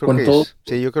 sí, yo creo Con que todo, ellos,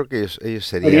 sí, yo creo que ellos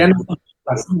serían serían.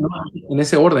 así, ¿no? En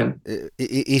ese orden.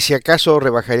 Y si acaso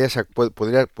rebajarías,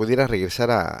 pudiera regresar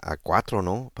a 4,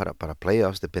 ¿no? Para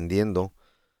playoffs, dependiendo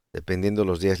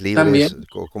los días libres, También,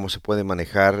 cómo se puede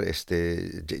manejar.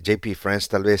 JP France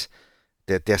tal vez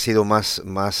te ha sido más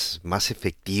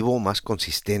efectivo, más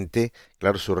consistente.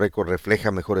 Claro, su récord refleja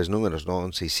mejores números, ¿no?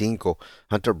 11 y 5.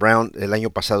 Hunter Brown, el año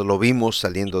pasado lo vimos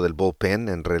saliendo del bullpen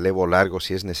en relevo largo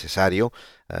si es necesario.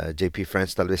 JP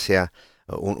France tal vez sea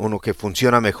uno que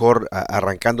funciona mejor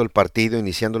arrancando el partido,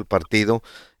 iniciando el partido.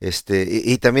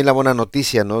 Y también la buena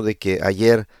noticia, ¿no? De que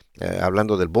ayer,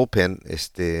 hablando del bullpen,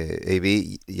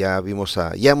 AB, ya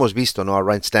hemos visto, ¿no? A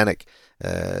Ryan Stanek,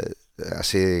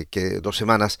 hace que 2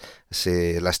 semanas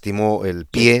se lastimó el sí,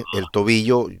 pie, el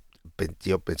tobillo.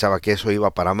 Yo pensaba que eso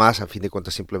iba para más, a fin de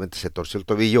cuentas simplemente se torció el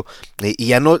tobillo.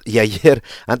 Y ayer,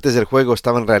 antes del juego,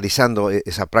 estaban realizando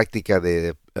esa práctica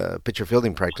de pitcher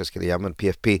fielding practice, que le llaman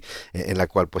PFP, en la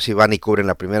cual pues iban y cubren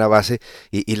la primera base,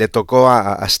 y le tocó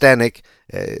a Stanek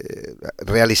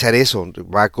realizar eso.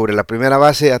 Va a cubrir la primera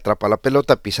base, atrapa la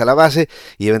pelota, pisa la base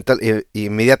y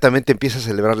inmediatamente empieza a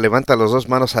celebrar, levanta las dos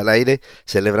manos al aire,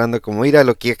 celebrando como, mira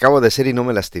lo que acabo de hacer y no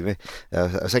me lastimé.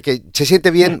 O sea que se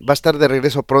siente bien, va a estar de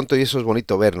regreso pronto y eso es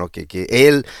bonito ver, ¿no? Que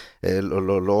él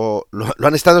lo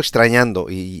han estado extrañando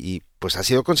y pues ha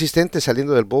sido consistente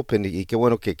saliendo del bullpen y qué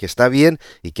bueno que está bien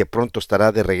y que pronto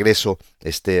estará de regreso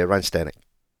Ryan Stanek.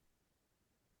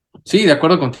 sí, de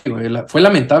acuerdo contigo. Fue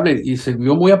lamentable y se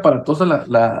vio muy aparatosa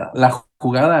la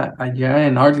jugada allá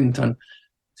en Arlington.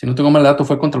 Si no tengo mal dato,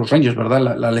 fue contra los Rangers,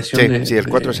 ¿verdad? La lesión Sí, sí, el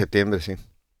 4 de septiembre, sí.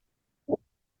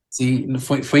 sí,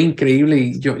 fue increíble.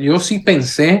 Y yo sí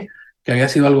pensé que había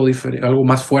sido algo diferente, algo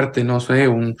más fuerte, no sé,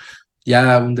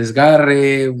 ya un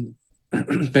desgarre,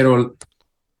 pero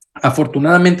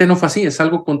afortunadamente no fue así, es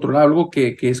algo controlado, algo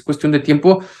que es cuestión de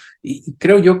tiempo. Y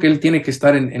creo yo que él tiene que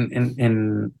estar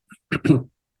en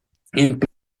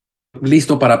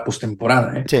listo para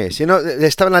postemporada, ¿eh? Sí, sí, no,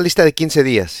 estaba en la lista de 15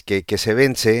 días que se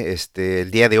vence el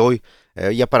día de hoy.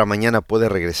 ya para mañana puede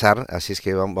regresar, así es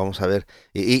que vamos a ver.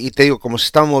 Y te digo, como se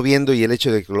estaba moviendo y el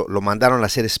hecho de que lo mandaron a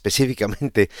hacer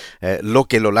específicamente lo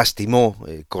que lo lastimó,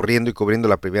 corriendo y cubriendo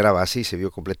la primera base, y se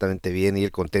vio completamente bien y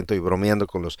él contento y bromeando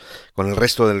con el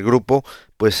resto del grupo,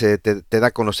 pues te da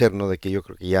a conocer, ¿no? De que yo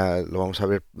creo que ya lo vamos a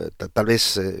ver, tal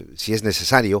vez si es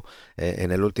necesario,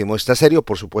 en el último esta serie,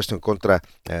 por supuesto en contra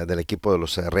del equipo de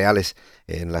los Reales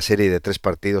en la serie de 3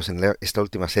 partidos, esta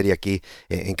última serie aquí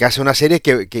en casa, una serie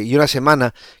y una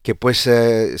semana que pues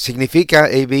significa,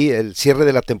 AB, el cierre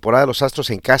de la temporada de los Astros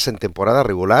en casa en temporada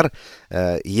regular,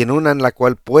 y en una en la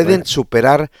cual pueden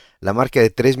superar la marca de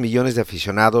 3 millones de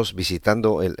aficionados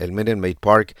visitando el Minute Maid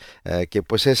Park, que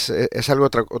pues es algo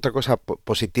otra cosa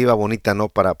positiva, bonita, ¿no?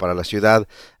 Para la ciudad,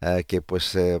 que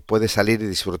pues puede salir y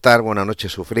disfrutar. Bueno, anoche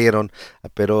sufrieron,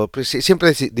 pero pues, sí, siempre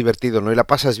es divertido, ¿no? Y la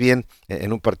pasas bien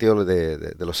en un partido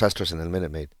de los Astros en el Minute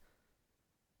Maid.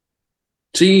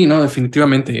 Sí, no,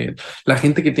 definitivamente. La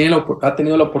gente que ha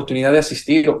tenido la oportunidad de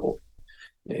asistir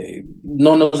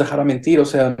no nos dejará mentir. O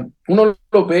sea, uno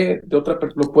lo puede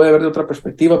ver de otra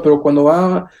perspectiva, pero cuando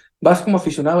vas como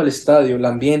aficionado al estadio, el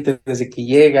ambiente, desde que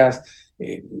llegas,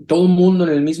 todo el mundo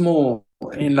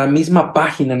en la misma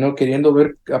página, ¿no? Queriendo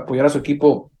apoyar a su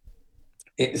equipo.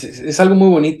 Es algo muy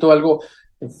bonito, algo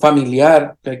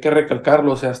familiar, que hay que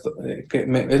recalcarlo. O sea,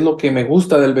 es lo que me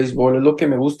gusta del béisbol, es lo que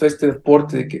me gusta este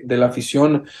deporte, de la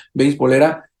afición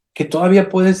beisbolera, que todavía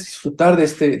puedes disfrutar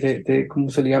de ¿cómo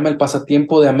se le llama? El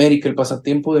pasatiempo de América, el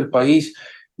pasatiempo del país,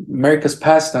 America's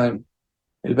pastime,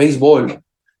 el béisbol,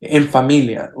 en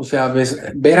familia. O sea,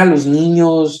 ver a los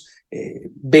niños,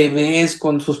 bebés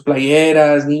con sus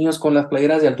playeras, niños con las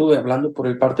playeras de altura, hablando por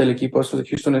el parte del equipo de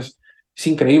Houston, es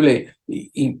increíble.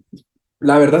 Y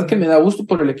la verdad que me da gusto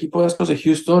por el equipo de Astros de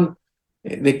Houston,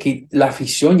 de que la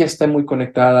afición ya está muy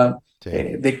conectada, Sí.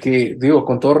 de que, digo,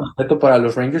 con todo respeto para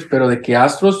los Rangers, pero de que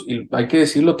Astros, y hay que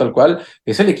decirlo tal cual,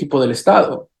 es el equipo del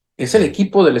estado. Es el Sí.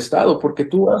 equipo del estado, porque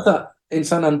tú vas en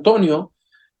San Antonio,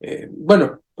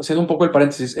 bueno, haciendo un poco el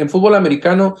paréntesis, en fútbol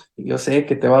americano, yo sé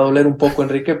que te va a doler un poco,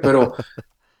 Enrique, pero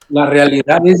la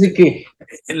realidad es de que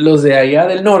los de allá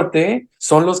del norte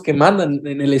son los que mandan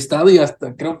en el estado y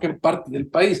hasta creo que en parte del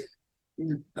país,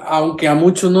 aunque a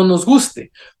muchos no nos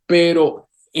guste. Pero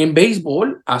en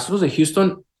béisbol, Astros de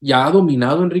Houston ya ha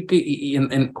dominado, Enrique, y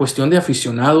en cuestión de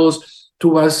aficionados,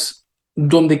 tú vas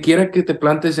donde quiera que te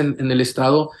plantes en el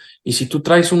estado, y si tú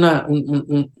traes una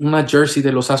jersey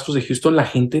de los Astros de Houston, la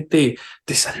gente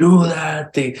te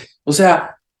saluda, o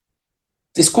sea,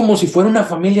 es como si fuera una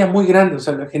familia muy grande. O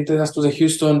sea, la gente de Astros de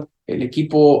Houston, el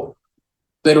equipo,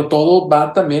 pero todo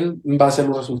va también en base a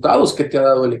los resultados que te ha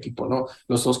dado el equipo, ¿no?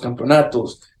 Los 2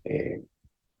 campeonatos,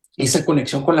 esa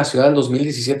conexión con la ciudad del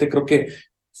 2017 creo que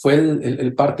fue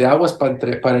el parteaguas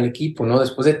para el equipo, ¿no?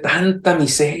 Después de tanta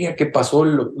miseria que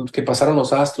que pasaron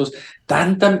los Astros,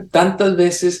 tantas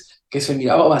veces que se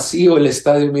miraba vacío el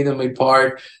estadio Minute Maid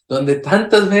Park, donde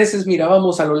tantas veces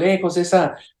mirábamos a lo lejos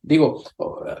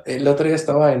el otro día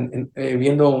estaba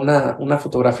viendo una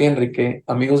fotografía, Enrique,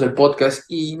 amigos del podcast,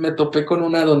 y me topé con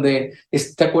una donde,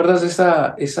 ¿te acuerdas de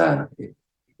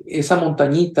esa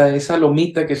montañita, esa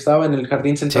lomita que estaba en el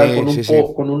jardín central Sí, sí,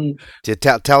 sí. Sí,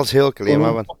 Tal's Hill, que le con un,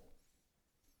 llamaban.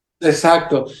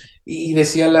 exacto, y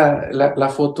decía la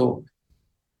foto,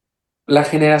 la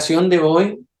generación de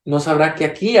hoy no sabrá que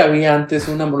aquí había antes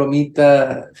una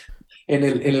lomita en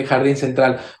el jardín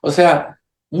central. O sea,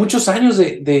 muchos años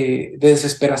de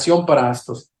desesperación para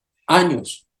Astros,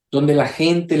 años, donde la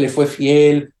gente le fue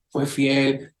fiel,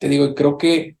 te digo, y creo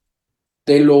que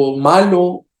de lo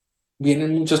malo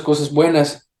vienen muchas cosas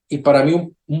buenas, y para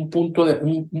mí un punto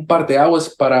un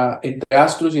parteaguas entre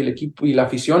Astros y el equipo y la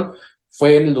afición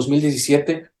fue en el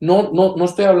 2017. No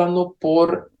estoy hablando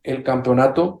por el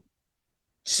campeonato,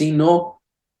 sino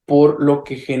por lo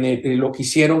que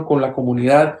hicieron con la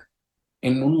comunidad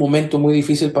en un momento muy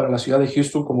difícil para la ciudad de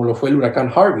Houston, como lo fue el huracán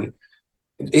Harvey.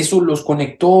 Eso los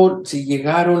conectó, si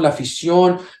llegaron, la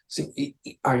afición, y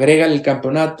agregan el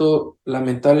campeonato.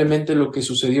 Lamentablemente lo que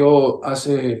sucedió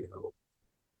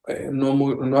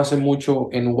no hace mucho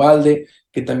en Uvalde,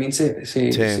 que también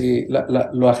Sí.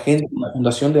 la gente, la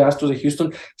Fundación de Astros de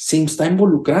Houston se está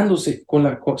involucrándose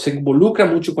se involucra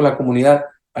mucho con la comunidad.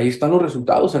 Ahí están los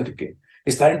resultados, Enrique.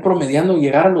 Estar promediando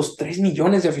llegar a los 3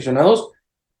 millones de aficionados.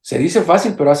 Se dice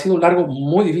fácil, pero ha sido largo,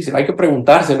 muy difícil. Hay que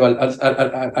preguntárselo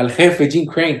al jefe Jim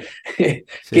Crane, Sí.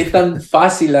 qué tan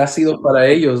fácil ha sido para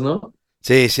ellos, ¿no?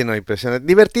 Sí, sí, no, impresionante.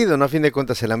 Divertido, ¿no? A fin de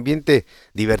cuentas, el ambiente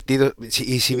divertido.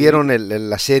 Y si vieron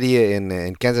la serie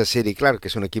en Kansas City, claro que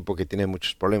es un equipo que tiene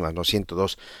muchos problemas, ¿no?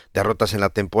 102 derrotas en la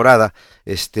temporada,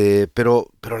 pero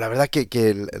la verdad que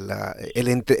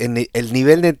el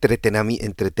nivel de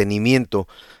entretenimiento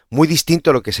muy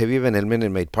distinto a lo que se vive en el Minute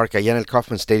Maid Park, allá en el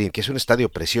Kauffman Stadium, que es un estadio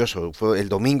precioso. El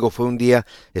domingo fue un día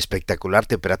espectacular,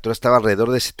 temperatura estaba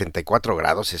alrededor de 74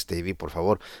 grados, vi, por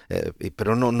favor,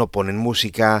 pero no ponen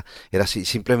música. Era así,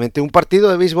 simplemente un partido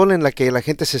de béisbol en la que la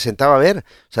gente se sentaba a ver.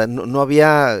 O sea, no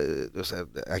había o sea,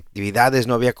 actividades,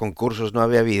 no había concursos, no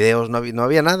había videos, no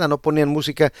había nada, no ponían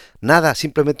música, nada,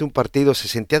 simplemente un partido. Se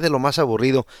sentía de lo más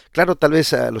aburrido. Claro, tal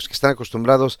vez a los que están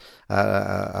acostumbrados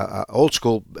a old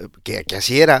school, que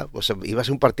así era. O sea, ibas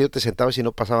a un partido, te sentabas y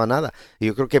no pasaba nada. Y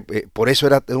yo creo que por eso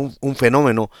era un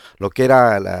fenómeno lo que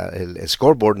era el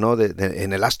scoreboard, ¿no?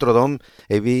 En el Astrodome,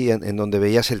 vi en donde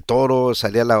veías el toro,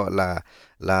 salía la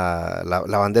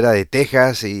bandera de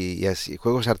Texas y así,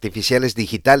 juegos artificiales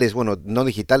digitales, bueno, no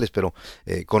digitales, pero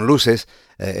con luces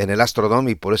en el Astrodome,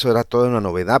 y por eso era toda una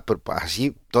novedad. Pero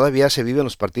así todavía se viven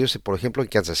los partidos, por ejemplo, en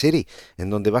Kansas City,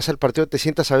 en donde vas al partido, te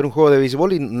sientas a ver un juego de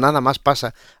béisbol y nada más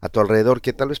pasa a tu alrededor,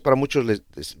 que tal vez para muchos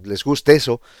les guste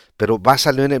eso, pero vas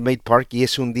al Minute Maid Park y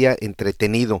es un día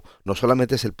entretenido. No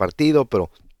solamente es el partido, pero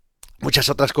muchas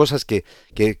otras cosas que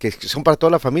son para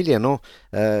toda la familia, ¿no?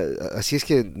 Así es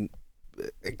que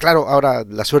claro, ahora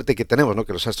la suerte que tenemos, ¿no?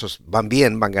 Que los Astros van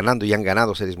bien, van ganando y han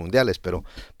ganado series mundiales, pero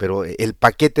el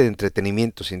paquete de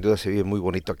entretenimiento sin duda se vive muy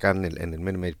bonito acá en el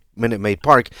Minute Maid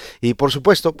Park. Y por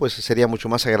supuesto, pues sería mucho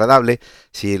más agradable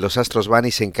si los Astros van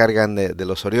y se encargan de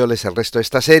los Orioles el resto de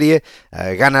esta serie,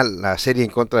 gana la serie en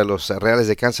contra de los Reales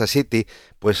de Kansas City,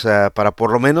 pues para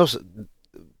por lo menos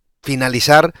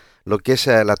finalizar lo que es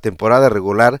la temporada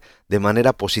regular de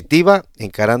manera positiva,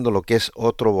 encarando lo que es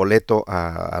otro boleto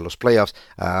a los playoffs.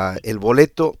 El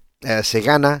boleto se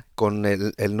gana con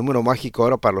el número mágico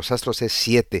ahora para los Astros es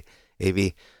 7,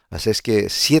 AB. Así es que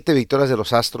 7 victorias de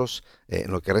los Astros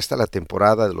en lo que resta la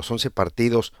temporada de los 11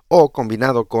 partidos, o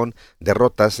combinado con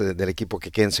derrotas del equipo que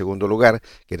queda en segundo lugar,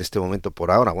 que en este momento por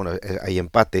ahora, bueno, hay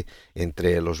empate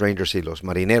entre los Rangers y los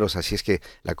Marineros. Así es que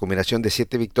la combinación de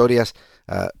 7 victorias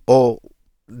o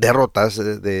derrotas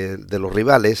de los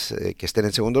rivales que estén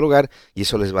en segundo lugar, y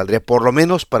eso les valdría por lo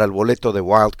menos para el boleto de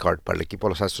wild card para el equipo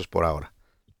de los Astros por ahora.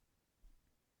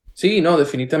 Sí, no,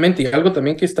 definitivamente. Y algo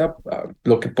también que está,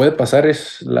 lo que puede pasar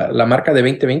es la marca de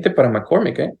 2020 para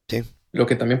McCormick, ¿eh? Sí. Lo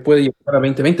que también puede llegar a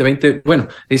 2020, bueno,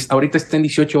 ahorita está en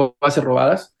 18 bases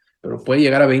robadas, pero puede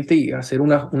llegar a 20 y hacer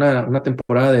una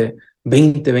temporada de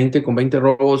 2020 con 20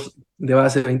 robos de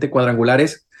base, 20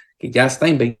 cuadrangulares, que ya está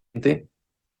en 20,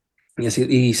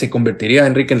 y se convertiría,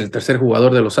 Enrique, en el tercer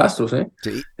jugador de los Astros, ¿eh?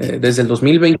 Sí, Desde el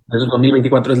 2020, desde el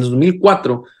 2024, desde el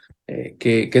 2004,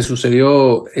 que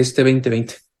sucedió este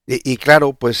 2020. y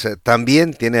claro, pues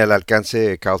también tiene al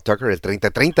alcance Kyle Tucker el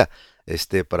 30-30,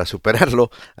 para superarlo,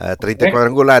 a 30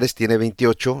 cuadrangulares, tiene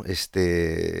 28,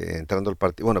 entrando al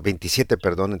partido, bueno, 27,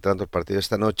 perdón, entrando al partido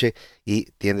esta noche, y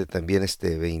tiene también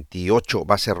 28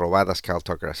 bases robadas Kyle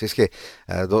Tucker. Así es que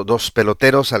dos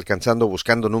peloteros alcanzando,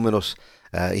 buscando números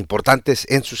importantes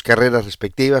en sus carreras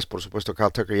respectivas. Por supuesto,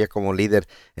 Kyle Tucker ya como líder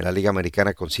en la Liga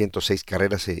Americana con 106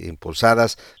 carreras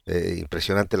impulsadas.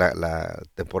 Impresionante la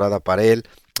temporada para él.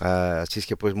 Así es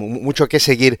que pues mucho que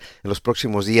seguir en los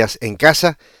próximos días en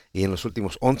casa y en los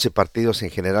últimos 11 partidos en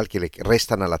general que le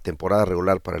restan a la temporada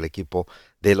regular para el equipo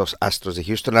de los Astros de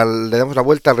Houston. Le damos la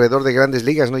vuelta alrededor de Grandes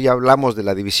Ligas, ¿no? Ya hablamos de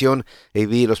la división,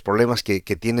 vi los problemas que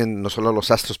tienen no solo los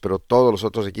Astros, pero todos los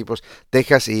otros equipos,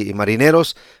 Texas y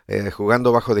Marineros,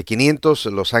 jugando bajo de 500,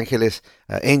 Los Ángeles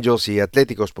Angels y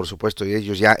Atléticos, por supuesto, y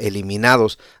ellos ya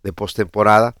eliminados de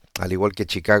postemporada, al igual que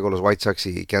Chicago, los White Sox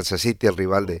y Kansas City, el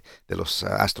rival de los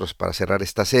Astros para cerrar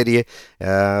esta serie.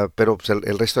 Pero pues,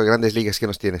 el resto de Grandes Ligas, ¿qué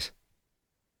nos tienes?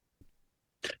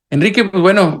 Enrique, pues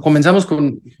bueno, comenzamos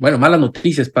con, bueno, malas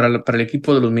noticias para el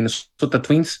equipo de los Minnesota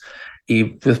Twins, y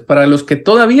pues para los que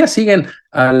todavía siguen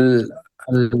al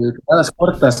jugadas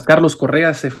cortas, Carlos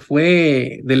Correa se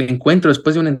fue del encuentro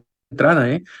después de una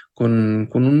entrada, con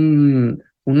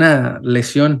una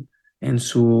lesión en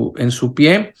su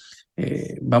pie.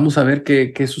 Vamos a ver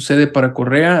qué sucede para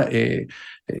Correa.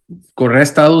 Correa ha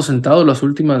estado sentado las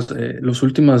últimas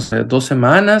 2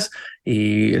 semanas,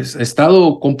 y ha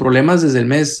estado con problemas desde el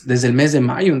mes de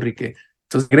mayo, Enrique.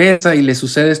 Entonces regresa y le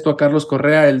sucede esto a Carlos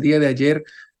Correa el día de ayer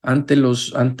ante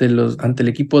el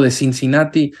equipo de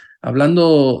Cincinnati.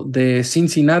 Hablando de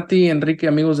Cincinnati, Enrique,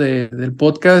 amigos del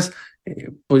podcast,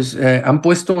 pues han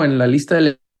puesto en la lista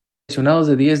de lesionados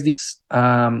de 10 días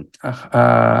a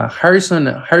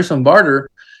Harrison Barter,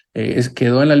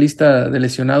 quedó en la lista de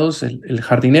lesionados el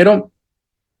jardinero.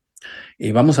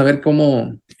 Vamos a ver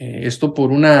cómo esto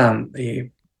por una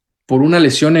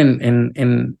lesión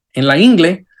en la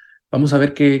ingle. Vamos a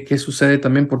ver qué sucede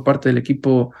también por parte del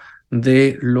equipo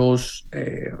de los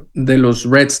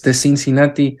Reds de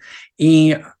Cincinnati.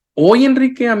 Y hoy,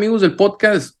 Enrique, amigos del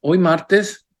podcast, hoy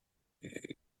martes,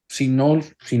 si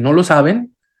no lo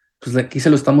saben, pues aquí se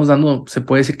lo estamos dando, se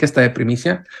puede decir que hasta de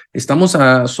primicia. Estamos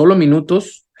a solo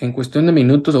minutos, en cuestión de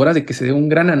minutos, horas de que se dé un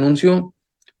gran anuncio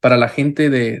para la gente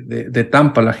de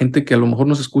Tampa, la gente que a lo mejor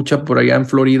nos escucha por allá en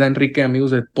Florida, Enrique,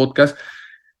 amigos del podcast.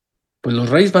 Pues los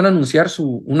Rays van a anunciar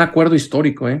un acuerdo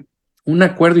histórico, un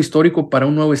acuerdo histórico para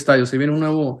un nuevo estadio. Se viene un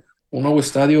nuevo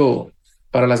estadio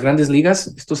para las grandes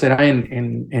ligas. Esto será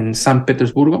en San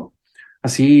Petersburgo.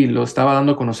 Así lo estaba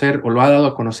dando a conocer, o lo ha dado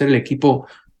a conocer el equipo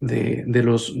de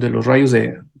los Rayos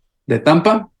de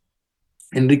Tampa.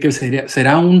 Enrique,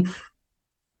 será un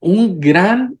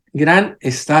gran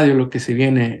estadio lo que se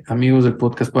viene, amigos del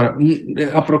podcast.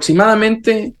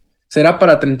 Aproximadamente será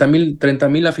para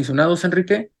 30,000 aficionados,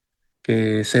 Enrique,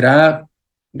 que será,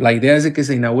 la idea es de que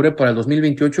se inaugure para el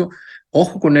 2028.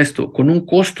 Ojo con esto, con un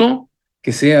costo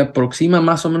que se aproxima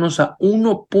más o menos a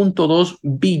 1.2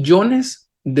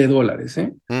 billones de dólares.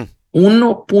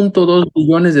 1.2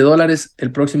 billones de dólares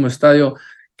el próximo estadio,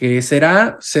 que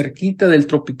será cerquita del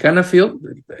Tropicana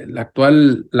Field, el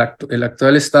actual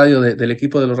estadio del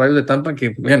equipo de los Rayos de Tampa,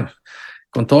 que bueno,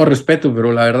 con todo respeto,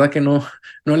 pero la verdad que no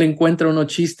le encuentra uno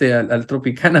chiste al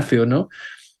Tropicana Field, ¿no?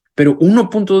 Pero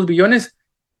 1.2 billones,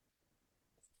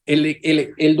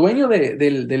 el dueño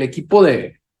del equipo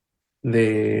de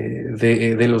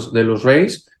los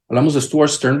Rays, hablamos de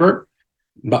Stuart Sternberg,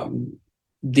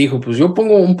 dijo, pues yo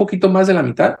pongo un poquito más de la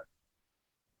mitad.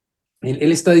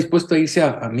 Él está dispuesto a irse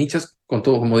a michas, con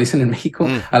todo, como dicen en México,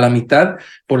 a la mitad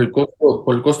por el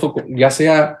costo, ya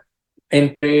sea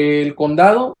entre el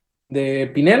condado de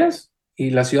Pinellas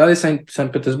y la ciudad de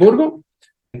San Petersburgo.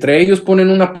 Entre ellos ponen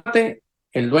una parte,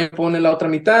 el dueño pone la otra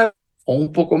mitad, o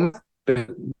un poco más, pero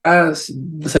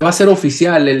se va a hacer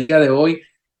oficial el día de hoy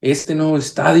este nuevo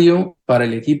estadio para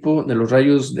el equipo de los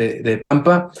Rayos de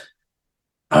Tampa.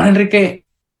 Ahora, Enrique,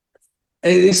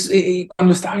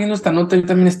 cuando estaba viendo esta nota, yo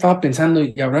también estaba pensando,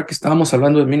 y ahora que estábamos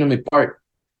hablando de Minute Maid Park,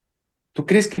 ¿tú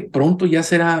crees que pronto ya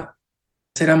será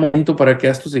momento para que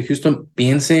Astros de Houston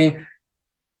piense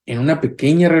en una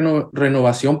pequeña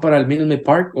renovación para el Minute Maid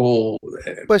Park, o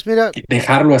Pues mira,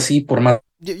 dejarlo así por más?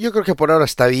 yo creo que por ahora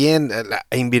está bien.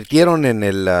 Invirtieron en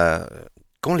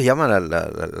 ¿cómo le llaman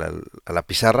a la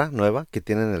pizarra nueva que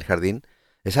tienen en el jardín?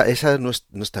 Esa no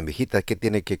es tan viejita, que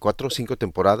tiene que 4 o 5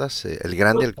 temporadas. El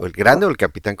grande o el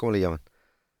capitán, ¿cómo le llaman?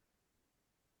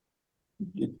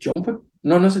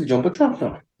 No es el Jumbotron,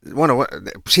 no. Bueno,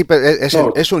 sí, pero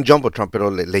No. es un Jumbotron,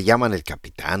 pero le llaman el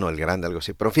capitán o el grande, algo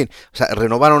así. Pero en fin, o sea,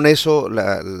 renovaron eso,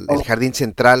 el jardín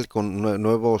central con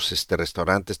nuevos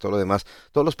restaurantes, todo lo demás.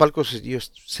 Todos los palcos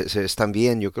ellos se están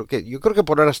bien. Yo creo que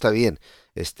por ahora está bien,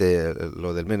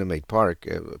 lo del Minute Maid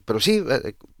Park. Pero sí,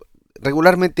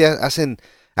 regularmente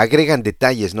agregan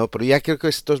detalles, ¿no? Pero ya creo que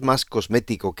esto es más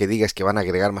cosmético, que digas que van a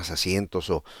agregar más asientos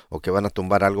o que van a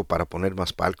tumbar algo para poner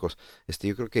más palcos.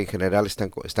 Yo creo que en general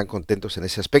están contentos en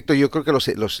ese aspecto. Yo creo que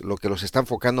lo que los está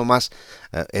enfocando más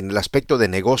en el aspecto de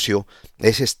negocio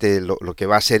es lo que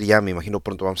va a ser ya, me imagino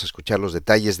pronto vamos a escuchar los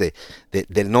detalles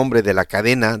del nombre de la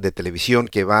cadena de televisión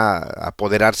que va a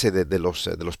apoderarse de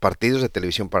los partidos de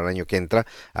televisión para el año que entra.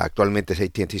 Actualmente es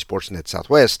AT&T Sportsnet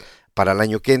Southwest. Para el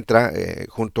año que entra,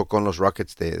 junto con los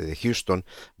Rockets de Houston,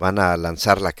 van a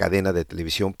lanzar la cadena de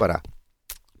televisión para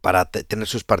tener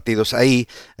sus partidos ahí,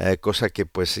 cosa que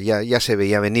pues ya se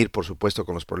veía venir, por supuesto,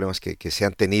 con los problemas que se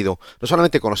han tenido, no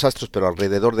solamente con los Astros, pero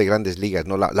alrededor de grandes ligas,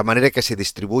 ¿no? La manera que se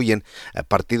distribuyen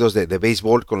partidos de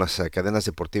béisbol con las cadenas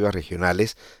deportivas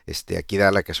regionales. Aquí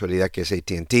da la casualidad que es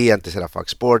AT&T, antes era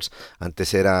Fox Sports,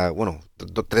 antes era, bueno,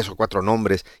 3 o 4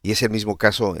 nombres, y es el mismo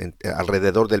caso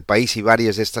alrededor del país, y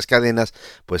varias de estas cadenas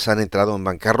pues han entrado en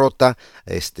bancarrota.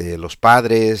 Los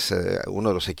Padres, uno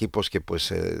de los equipos que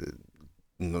pues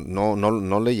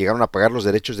no le llegaron a pagar los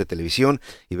derechos de televisión,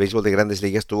 y béisbol de grandes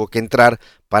ligas tuvo que entrar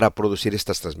para producir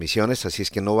estas transmisiones, así es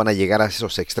que no van a llegar a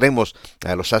esos extremos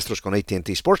a los Astros con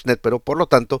AT&T Sportsnet, pero por lo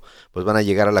tanto pues van a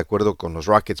llegar al acuerdo con los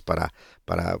Rockets para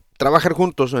trabajar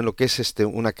juntos, ¿no? En lo que es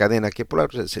una cadena que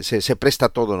se presta a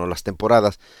todo, ¿no? Las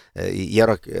temporadas y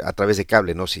ahora a través de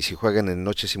cable, ¿no? Si juegan en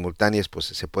noches simultáneas, pues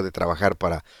se puede trabajar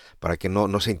para que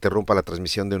no se interrumpa la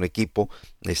transmisión de un equipo,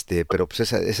 pero pues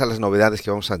esas son las novedades que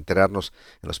vamos a enterarnos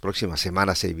en las próximas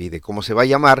semanas, de cómo se va a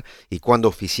llamar y cuándo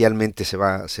oficialmente se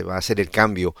va a hacer el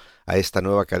cambio a esta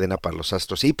nueva cadena para los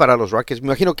Astros y para los Rockets. Me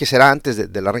imagino que será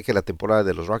antes del arranque de la temporada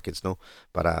de los Rockets, ¿no?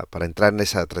 Para entrar en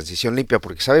esa transición limpia,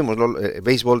 porque sabemos, ¿no? El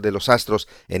béisbol de los Astros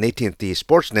en AT&T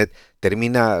Sportsnet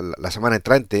termina la semana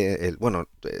entrante,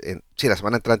 la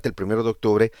semana entrante, el 1 de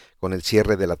octubre, con el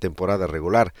cierre de la temporada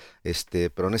regular.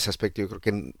 Pero en ese aspecto yo creo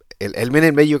que el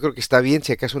Minute Maid yo creo que está bien,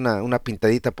 si acaso una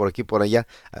pintadita por aquí por allá,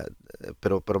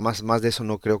 pero más de eso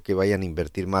no creo que vayan a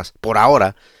invertir más por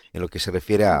ahora en lo que se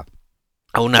refiere a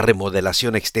una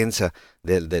remodelación extensa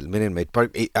del Minute Maid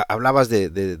Park. Y hablabas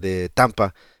de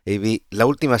Tampa, AB. La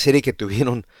última serie que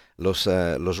tuvieron los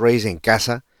Rays en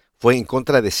casa fue en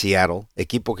contra de Seattle,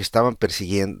 equipo que estaban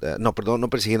persiguiendo, no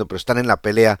persiguiendo, pero están en la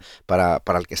pelea para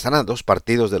el que están a 2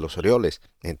 partidos de los Orioles,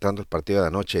 entrando el partido de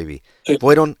anoche, AB. Sí.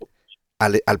 Fueron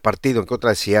al partido en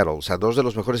contra de Seattle, o sea, 2 de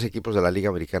los mejores equipos de la Liga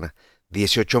Americana,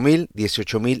 18,000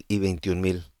 y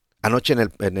 21,000. Anoche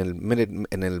en el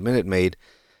Minute Maid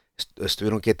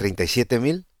estuvieron que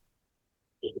 37,000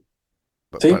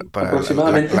 Sí, para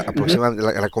aproximadamente.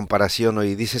 la comparación, ¿no?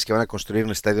 Y dices que van a construir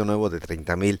un estadio nuevo de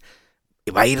 30,000.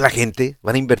 Y va a ir la gente,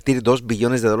 van a invertir $2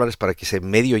 billones para que se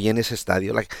medio llene ese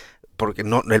estadio. Porque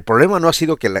no, el problema no ha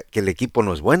sido que el equipo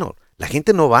no es bueno, la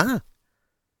gente no va.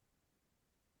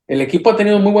 El equipo ha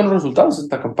tenido muy buenos resultados en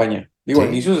esta campaña. Digo, a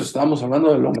Sí, inicios estábamos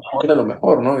hablando de lo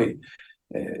mejor, ¿no?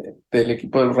 Del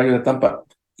equipo de los Rayos de Tampa.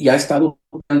 Y ha estado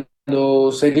jugando,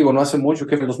 digo, no hace mucho,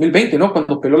 que fue el 2020, ¿no?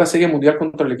 Cuando peleó la Serie Mundial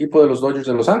contra el equipo de los Dodgers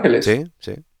de Los Ángeles. sí,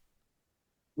 sí.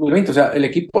 2020, o sea, el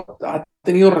equipo ha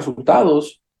tenido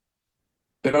resultados,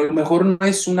 pero a lo mejor no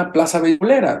es una plaza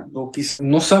beisbolera,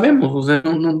 no sabemos, o sea,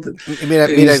 Mira,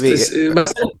 va a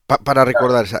ser. para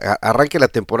recordar, arranque la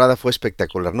temporada fue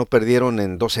espectacular, no perdieron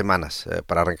en 2 semanas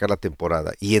para arrancar la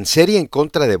temporada. Y en serie en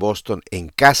contra de Boston, en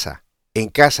casa,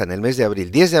 en el mes de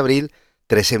abril, 10 de abril,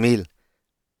 13,000,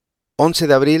 11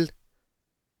 de abril,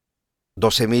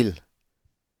 12,000,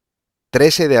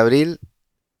 13 de abril,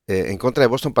 en contra de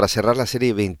Boston para cerrar la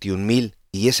serie, 21,000.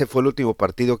 Y ese fue el último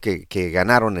partido que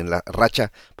ganaron en la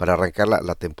racha para arrancar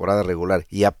la temporada regular.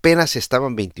 Y apenas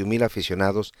estaban 21,000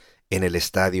 aficionados en el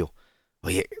estadio.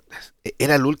 Oye,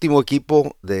 era el último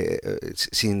equipo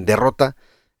sin derrota.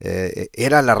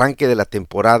 Era el arranque de la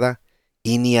temporada.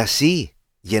 Y ni así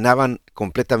llenaban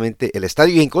completamente el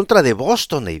estadio. Y en contra de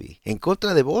Boston, Navy. En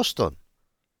contra de Boston.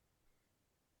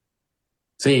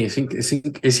 Sí,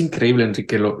 es increíble,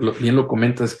 Enrique, bien lo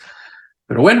comentas.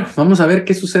 Pero bueno, vamos a ver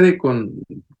qué sucede con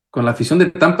la afición de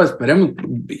Tampa. Esperemos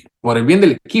por el bien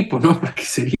del equipo, ¿no? Porque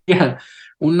sería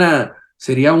una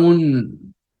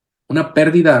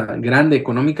pérdida grande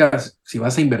económica si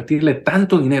vas a invertirle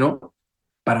tanto dinero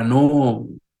para no,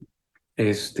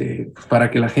 pues, para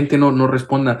que la gente no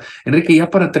responda. Enrique, ya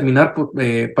para terminar,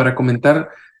 para comentar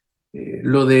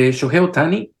lo de Shohei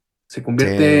Ohtani, se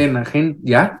convierte Sí, en agente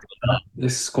ya,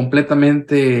 es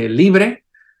completamente libre.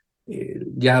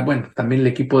 Ya, bueno, también el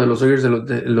equipo de los Dodgers,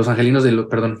 de los Angelinos,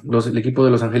 perdón, el equipo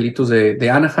de los Angelitos de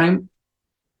Anaheim,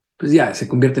 pues ya se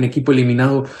convierte en equipo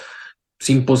eliminado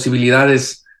sin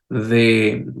posibilidades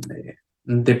de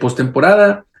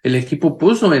postemporada. El equipo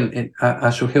puso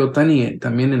a Shohei Ohtani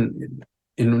también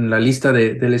en la lista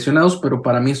de lesionados, pero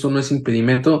para mí eso no es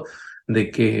impedimento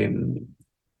de que,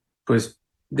 pues,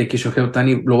 de que Shohei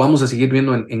Ohtani lo vamos a seguir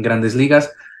viendo en grandes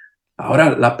ligas.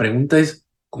 Ahora, la pregunta es,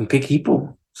 ¿con qué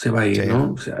equipo se va a ir, sí.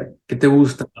 no? O sea, ¿qué te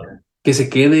gusta? Que se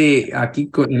quede aquí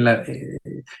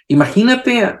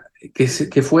imagínate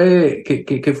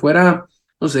que fuera,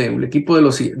 no sé, el equipo de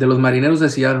los Marineros de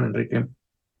Seattle, Enrique.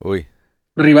 Uy.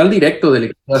 Rival directo del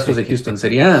equipo de Sí. Astros de Houston.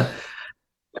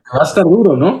 Va a estar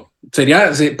duro, ¿no?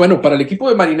 Bueno, para el equipo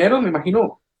de Marineros, me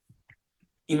imagino,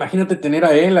 imagínate tener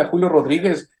a él, a Julio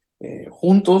Rodríguez,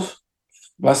 juntos,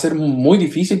 va a ser muy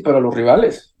difícil para los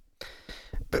rivales.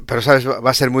 Pero, ¿sabes? Va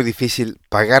a ser muy difícil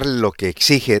pagarle lo que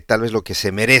exige, tal vez lo que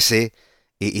se merece,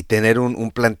 y tener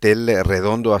un plantel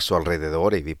redondo a su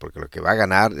alrededor, porque lo que va a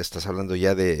ganar, estás hablando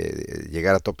ya de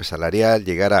llegar a tope salarial,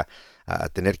 llegar a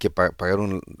tener que pagar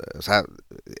o sea,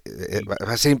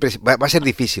 va a ser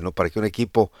difícil, ¿no? Para que un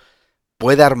equipo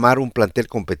pueda armar un plantel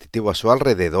competitivo a su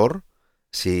alrededor,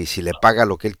 si le paga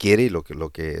lo que él quiere y lo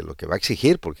que va a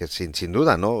exigir, porque sin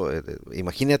duda, ¿no?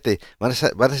 Imagínate, van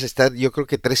a estar, yo creo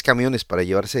que 3 camiones para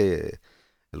llevarse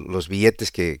los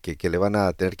billetes que le van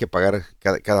a tener que pagar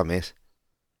cada mes.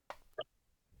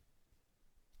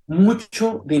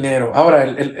 mucho dinero.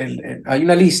 Ahora, hay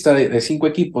una lista de 5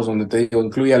 equipos donde te digo,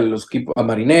 incluye a los equipos a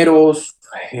Marineros,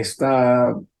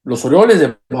 está los Orioles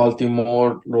de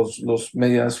Baltimore, los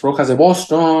Medias Rojas de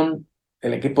Boston,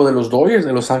 el equipo de los Dodgers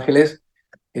de Los Ángeles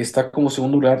está como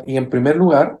segundo lugar. Y en primer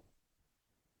lugar,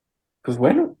 pues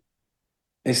bueno,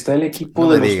 está el No equipo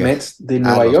me de los digas. Mets de Ah,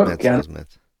 Nueva los York, Mets, los Mets.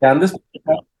 que han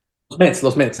desperdiciado,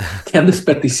 que han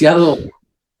desperdiciado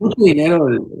mucho dinero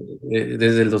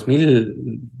desde el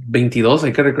 2022.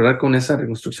 Hay que recordar con esa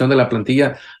reconstrucción de la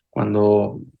plantilla,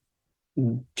 cuando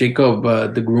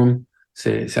Jacob deGrom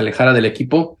se alejara del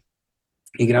equipo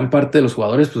y gran parte de los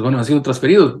jugadores, pues bueno, han sido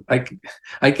transferidos.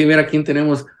 Hay que ver a quién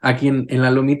tenemos aquí en la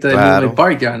lomita de Minute Maid Claro,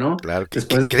 Park ya, ¿no? claro.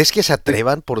 Después ¿Crees que se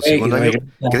atrevan por y segundo año?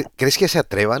 regresa. ¿Crees que se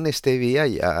atrevan este día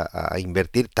a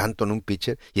invertir tanto en un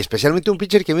pitcher? Y especialmente un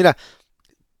pitcher que, mira,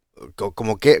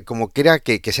 como quiera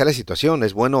que sea la situación,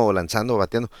 es bueno lanzando o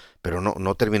bateando, pero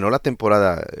no terminó la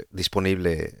temporada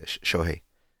disponible Shohei.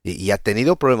 Y ha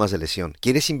tenido problemas de lesión.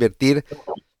 ¿Quieres invertir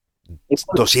Es-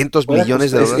 200 puede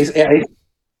millones de costar- dólares?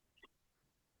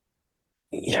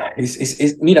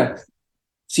 Mira,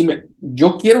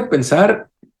 yo quiero pensar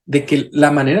de que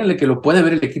la manera en la que lo puede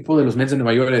ver el equipo de los Mets de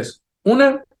Nueva York es,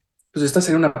 una, pues estás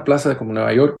en una plaza como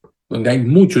Nueva York, donde hay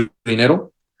mucho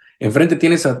dinero. Enfrente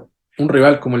tienes a un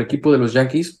rival como el equipo de los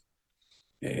Yankees,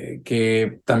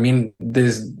 que también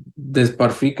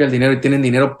desparfica el dinero y tienen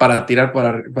dinero para tirar,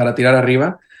 para tirar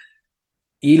arriba.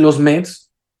 Y los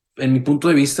Mets, en mi punto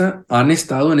de vista, han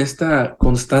estado en esta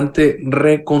constante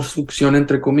reconstrucción,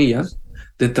 entre comillas,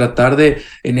 de tratar de,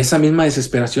 en esa misma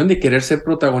desesperación de querer ser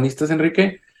protagonistas,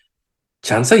 Enrique,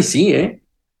 chanza y sí, ¿eh?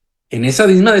 En esa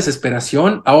misma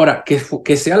desesperación, ahora,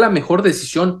 que sea la mejor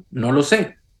decisión, no lo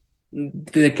sé.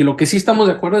 De que lo que sí estamos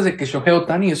de acuerdo es de que Shohei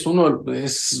Ohtani es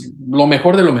lo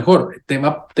mejor de lo mejor. Te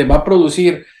va a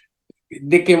producir,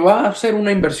 de que va a ser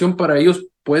una inversión para ellos,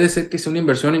 puede ser que sea una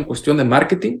inversión en cuestión de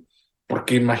marketing,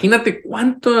 porque imagínate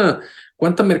cuánta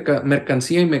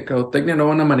mercancía y mercadotecnia no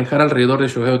van a manejar alrededor de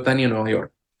Shohei Ohtani en Nueva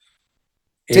York.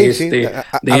 Sí, sí, De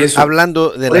eso.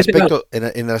 hablando del Por ese lado,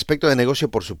 aspecto, en el aspecto de negocio,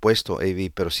 por supuesto,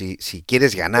 AV, pero si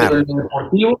quieres pero ganar, en lo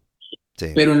deportivo, sí,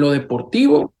 pero en lo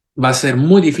deportivo va a ser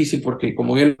muy difícil porque,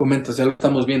 como bien comentas, ya lo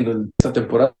estamos viendo en esta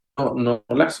temporada, no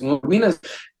terminas.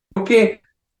 Creo que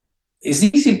es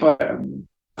difícil para,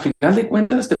 al final de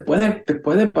cuentas, te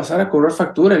puede pasar a cobrar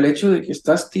factura el hecho de que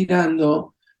estás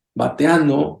tirando,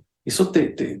 bateando, eso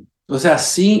o sea,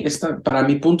 sí, está, para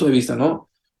mi punto de vista, ¿no?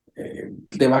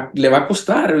 Le va a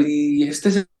costar, y este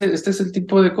es el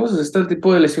tipo de cosas, este es el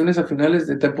tipo de lesiones a finales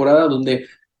de temporada donde,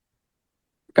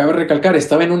 cabe recalcar,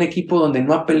 estaba en un equipo donde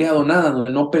no ha peleado nada,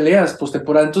 donde no peleas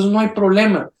postemporada, entonces no hay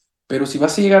problema, pero si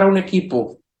vas a llegar a un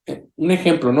equipo, un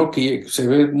ejemplo, ¿no? Que se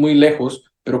ve muy lejos,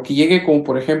 pero que llegue como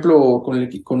por ejemplo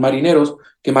con Marineros,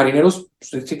 que Marineros,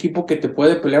 pues, es equipo que te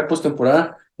puede pelear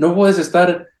postemporada, no puedes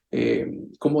estar,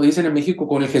 como dicen en México,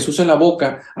 con el Jesús en la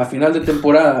boca a final de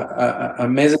temporada, a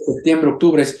mes de septiembre,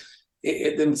 octubre,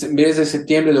 en vez de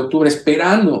septiembre, de octubre,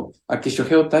 esperando a que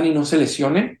Shohei Ohtani no se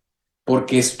lesione,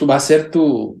 porque esto va a ser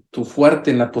tu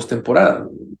fuerte en la postemporada.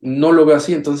 No lo veo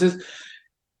así, entonces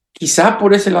quizá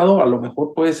por ese lado a lo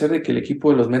mejor puede ser de que el equipo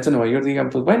de los Mets de Nueva York digan,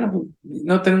 pues bueno,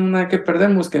 no tenemos nada que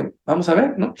perder, pues que vamos a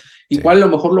ver, ¿no? sí, Igual a lo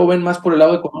mejor lo ven más por el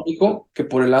lado económico que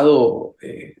por el lado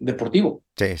deportivo.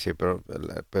 sí,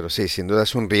 pero sí, sin duda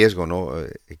es un riesgo, ¿no?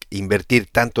 Invertir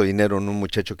tanto dinero en un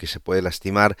muchacho que se puede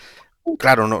lastimar.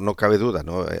 Claro, no cabe duda,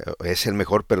 ¿no? Es el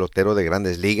mejor pelotero de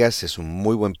grandes ligas, es un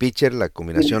muy buen pitcher, la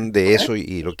combinación de eso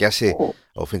y lo que hace Ojo,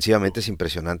 ofensivamente es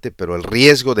impresionante, pero el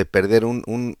riesgo de perder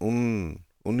un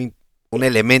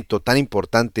elemento tan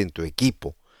importante en tu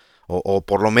equipo, o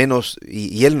por lo menos,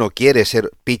 y él no quiere ser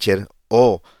pitcher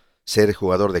o ser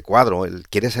jugador de cuadro, él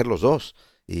quiere ser los dos.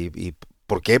 Y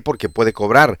 ¿por qué? Porque puede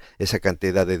cobrar esa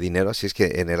cantidad de dinero, así es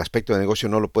que en el aspecto de negocio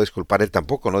no lo puedes culpar él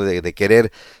tampoco, ¿no? De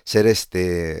querer ser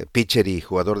este pitcher y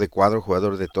jugador de cuadro,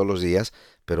 jugador de todos los días,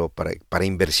 pero para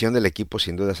inversión del equipo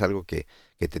sin duda es algo que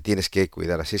te tienes que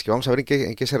cuidar. Así es que vamos a ver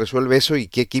en qué se resuelve eso y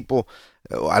qué equipo.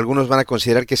 Algunos van a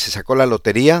considerar que se sacó la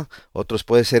lotería, otros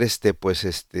puede ser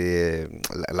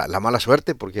la mala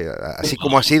suerte, porque así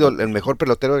como ha sido el mejor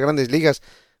pelotero de grandes ligas,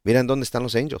 miren dónde están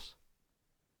los Angels.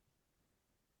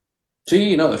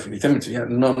 sí, no, definitivamente, ya,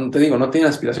 no te digo, no tiene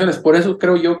aspiraciones, por eso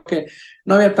creo yo que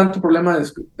no había tanto problema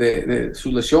de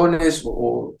sus lesiones,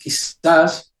 o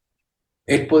quizás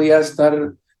él podía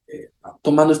estar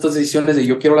tomando estas decisiones de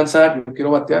yo quiero lanzar, yo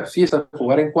quiero batear, sí, está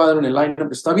jugar en cuadro en el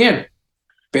lineup, está bien,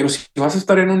 pero si vas a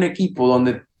estar en un equipo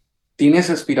donde tienes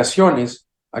aspiraciones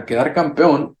a quedar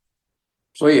campeón,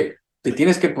 pues, oye, te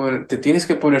tienes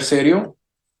que poner serio,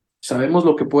 sabemos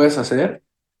lo que puedes hacer,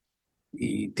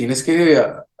 y tienes que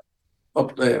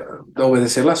ob- eh,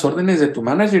 obedecer las órdenes de tu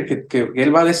manager, que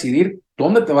él va a decidir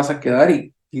dónde te vas a quedar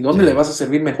y dónde le Sí. vas a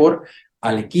servir mejor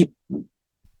al equipo.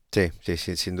 Sí, sí,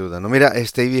 sí, sin duda. No, mira,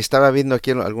 Ivy, estaba viendo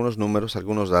aquí algunos números,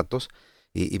 algunos datos,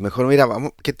 y mejor, mira,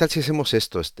 vamos, ¿qué tal si hacemos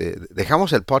esto?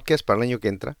 Dejamos el podcast para el año que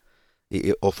entra,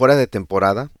 o fuera de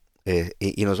temporada,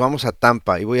 y nos vamos a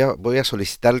Tampa, y voy a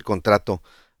solicitar el contrato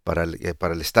para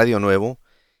el estadio nuevo,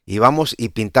 y vamos y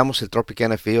pintamos el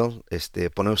Tropicana Field,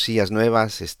 ponemos sillas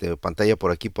nuevas, pantalla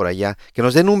por aquí, por allá, que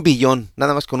nos den 1 billón,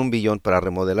 nada más con 1 billón para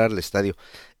remodelar el estadio.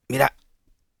 Mira,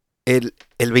 el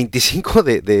 25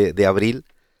 de abril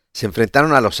se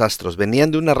enfrentaron a los Astros.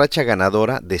 Venían de una racha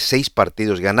ganadora de 6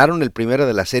 partidos. Ganaron el primero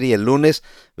de la serie el lunes,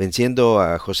 venciendo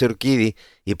a José Urquidi.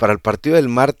 Y para el partido del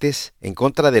martes, en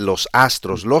contra de los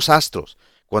Astros,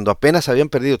 cuando apenas habían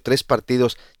perdido 3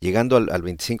 partidos, llegando al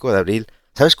 25 de abril,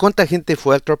 ¿sabes cuánta gente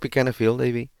fue al Tropicana Field,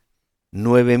 David?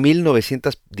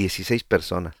 9,916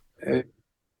 personas. Eh,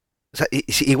 O sea,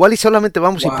 igual y solamente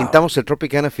vamos y wow. pintamos el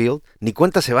Tropicana Field, ni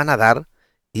cuenta se van a dar,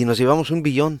 y nos llevamos 1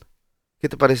 billón. ¿Qué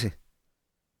te parece?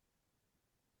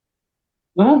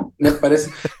 No, me parece,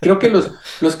 creo que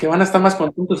los que van a estar más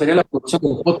contentos sería la producción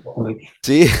del podcast, güey.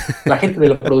 Sí, La gente de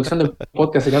la producción del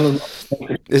podcast serían los más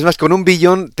contentos. es más, con 1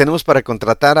 billón tenemos para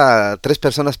contratar a 3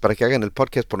 personas para que hagan el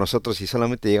podcast por nosotros y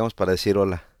solamente llegamos para decir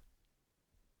hola.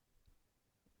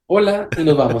 Hola, y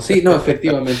nos vamos. Sí, no,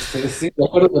 efectivamente. Sí, sí, de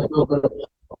acuerdo, de acuerdo.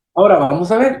 Ahora vamos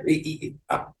a ver.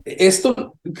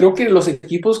 Esto, creo que los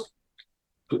equipos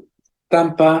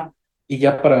Tampa, y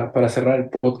ya para cerrar el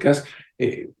podcast,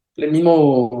 el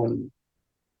mismo,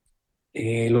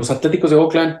 los Atléticos de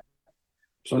Oakland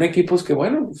son equipos que,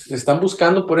 bueno, se están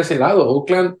buscando por ese lado.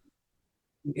 Oakland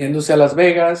yéndose a Las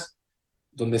Vegas,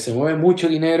 donde se mueve mucho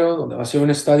dinero, donde va a ser un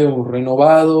estadio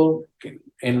renovado, que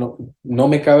no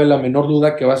me cabe la menor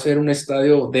duda que va a ser un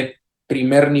estadio de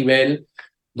primer nivel,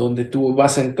 donde tú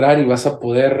vas a entrar y vas a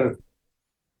poder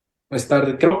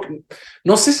estar, creo que,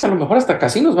 no sé si a lo mejor hasta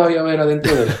casinos va a haber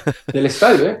adentro del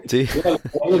estadio, ¿eh? Sí, Es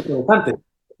algo interesante.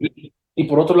 Y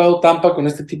por otro lado, Tampa con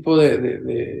este tipo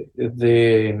de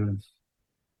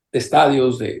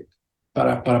estadios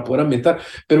para poder ambientar,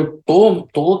 pero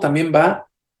todo también va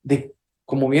de,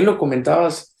 como bien lo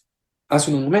comentabas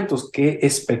hace unos momentos, qué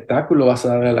espectáculo vas a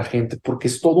dar a la gente, porque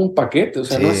es todo un paquete, o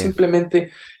sea, no es sí,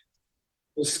 simplemente,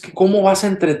 es que cómo vas a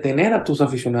entretener a tus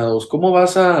aficionados, cómo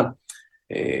vas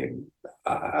eh,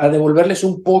 a devolverles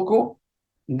un poco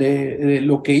de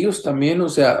lo que ellos también, o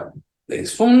sea,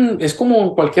 es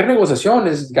como cualquier negociación,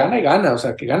 es gana y gana, o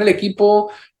sea, que gane el equipo,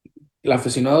 el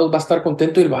aficionado va a estar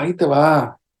contento y va y y te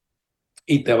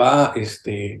va,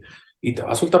 y te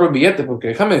va a soltar el billete, porque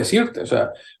déjame decirte, o sea,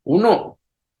 uno,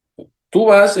 tú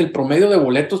vas, el promedio de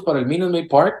boletos para el Minute Maid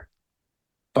Park,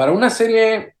 para una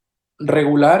serie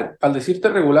regular, al decirte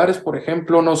regular es, por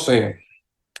ejemplo, no sé,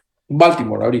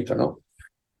 Baltimore ahorita, ¿no?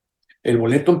 El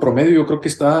boleto en promedio yo creo que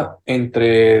está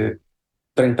entre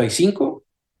 35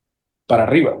 para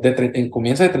arriba,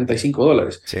 comienza de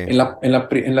 $35. sí.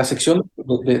 En la sección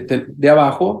de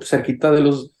abajo, cerquita de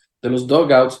los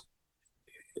dugouts,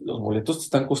 los boletos te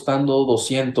están costando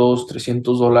 $200,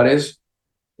 $300.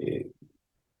 Eh,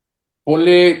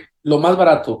 Ponle lo más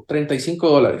barato,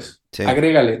 $35. Sí.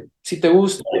 Agrégale, si te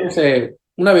gusta, no sé,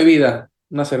 una bebida,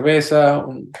 una cerveza,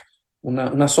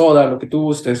 una soda, lo que tú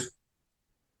gustes,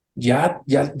 ya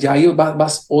ahí ya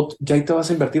ahí te vas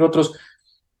a invertir otros,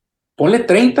 ponle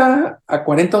 $30 a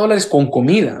 $40 con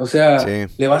comida, o sea,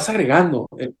 Sí, le vas agregando.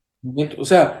 O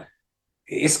sea,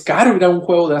 es caro ir a un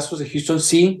juego de Astros de Houston,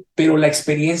 sí, pero la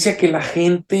experiencia que la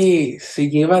gente se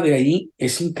lleva de ahí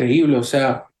es increíble. O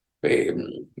sea, eh,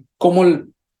 cómo,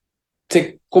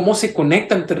 cómo se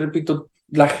conectan, te repito,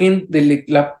 la gente,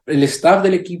 el staff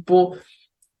del equipo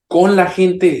con la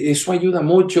gente, eso ayuda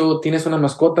mucho. Tienes una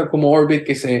mascota como Orbit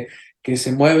que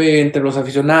se mueve entre los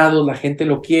aficionados, la gente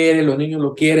lo quiere, los niños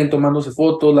lo quieren, tomándose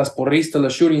fotos, las porristas,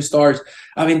 las shooting stars,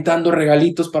 aventando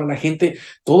regalitos para la gente.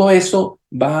 Todo eso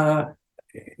va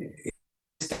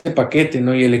este paquete,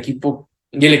 ¿no? Y el equipo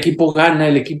gana,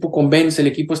 el equipo convence, el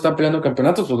equipo está peleando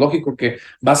campeonatos, pues lógico que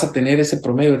vas a tener ese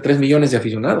promedio de 3 millones de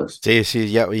aficionados. sí, sí,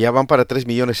 ya van para 3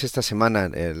 millones esta semana,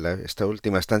 esta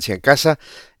última estancia en casa,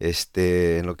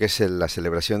 en lo que es la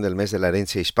celebración del mes de la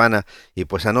herencia hispana, y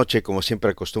pues anoche, como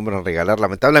siempre acostumbran regalar,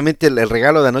 lamentablemente el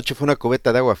regalo de anoche fue una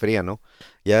cubeta de agua fría, ¿no?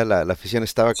 Ya la afición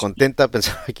estaba contenta,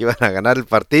 pensaba que iban a ganar el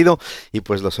partido, y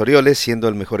pues los Orioles, siendo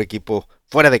el mejor equipo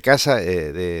fuera de casa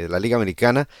de la Liga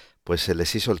Americana, pues se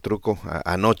les hizo el truco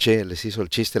anoche, les hizo el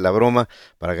chiste, la broma,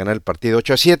 para ganar el partido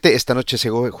 8-7. Esta noche se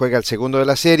juega el segundo de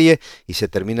la serie y se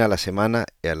termina la semana,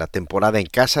 la temporada en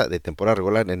casa, de temporada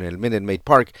regular en el Minute Maid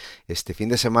Park, este fin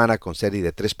de semana con serie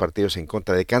de 3 partidos en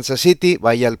contra de Kansas City.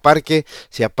 Vaya al parque,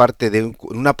 sea parte de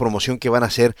una promoción que van a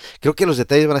hacer. Creo que los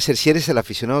detalles van a ser, si eres el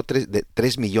aficionado de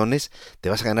 3 millones, te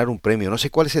vas a ganar un premio. No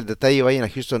sé cuál es el detalle, vayan a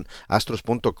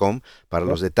houstonastros.com para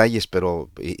los detalles, pero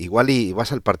igual y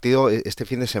vas al partido este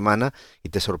fin de semana y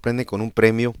te sorprende con un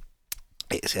premio,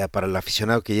 sea para el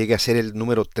aficionado que llegue a ser el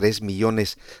número 3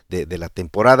 millones de la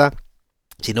temporada.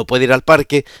 Si no puede ir al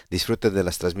parque, disfruten de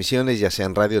las transmisiones, ya sea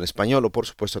en radio en español o por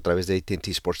supuesto a través de AT&T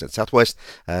Sports Net Southwest.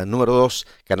 Número 2,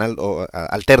 canal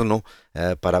alterno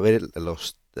para ver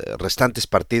los restantes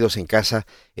partidos en casa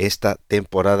esta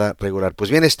temporada regular.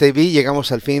 Pues bien,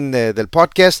 llegamos al fin del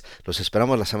podcast. Los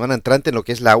esperamos la semana entrante en lo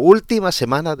que es la última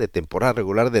semana de temporada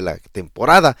regular de la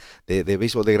temporada de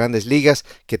béisbol de Grandes Ligas.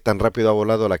 Qué tan rápido ha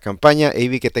volado la campaña.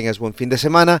 Avi, que tengas buen fin de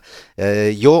semana.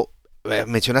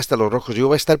 Mencionaste a los Rojos. Yo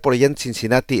voy a estar por allá en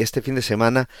Cincinnati este fin de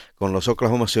semana con los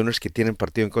Oklahoma Sooners, que tienen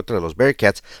partido en contra de los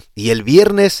Bearcats, y el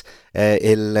viernes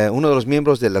uno de los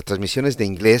miembros de las transmisiones de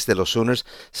inglés de los Sooners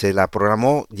se la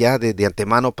programó ya de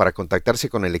antemano para contactarse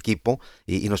con el equipo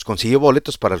y nos consiguió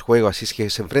boletos para el juego, así es que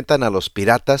se enfrentan a los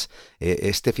Piratas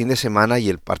este fin de semana, y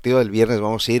el partido del viernes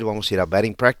vamos a ir a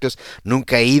batting practice.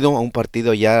 Nunca he ido a un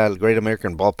partido ya al Great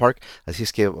American Ballpark, así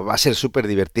es que va a ser súper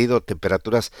divertido,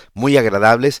 temperaturas muy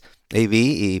agradables, AV,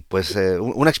 y pues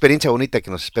una experiencia bonita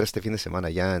que nos espera este fin de semana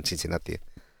ya en Cincinnati.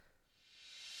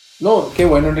 No, qué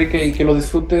bueno, Enrique, y que lo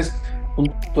disfrutes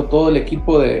junto a todo el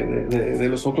equipo de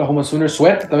los Oklahoma Sooners.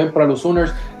 Suerte también para los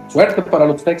Sooners, suerte para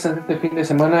los Texans este fin de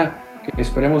semana, que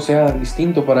esperemos sea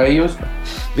distinto para ellos.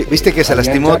 ¿Viste que se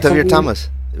lastimó Tavir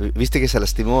Thomas? ¿Viste que se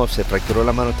lastimó, se fracturó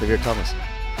la mano Tavir Thomas?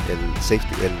 El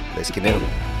safety, el esquinero.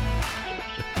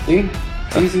 Sí,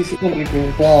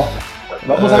 Enrique.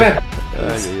 Vamos a ver.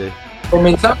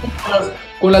 Comenzamos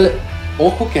con la...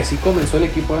 Ojo que así comenzó el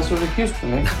equipo Astros de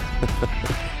Houston, ¿eh?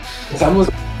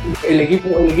 El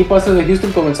equipo Astros de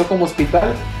Houston comenzó como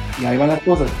hospital y ahí van las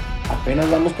cosas. Apenas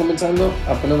va comenzando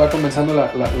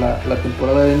la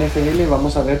temporada de NFL.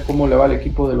 Vamos a ver cómo le va al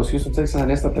equipo de los Houston Texans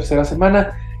en esta tercera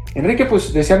semana. Enrique,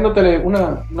 pues deseándote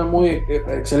una muy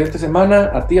excelente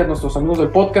semana a ti, a nuestros amigos del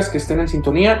podcast que estén en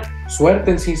sintonía.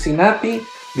 Suerte en Cincinnati,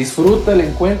 disfruta el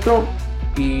encuentro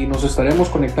y nos estaremos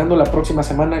conectando la próxima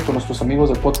semana con nuestros amigos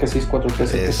del podcast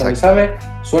 643, el que sabe.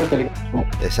 Suerte al equipo.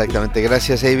 Exactamente,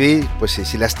 gracias Avi. Pues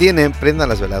si las tienen, prendan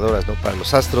las veladoras, ¿no? Para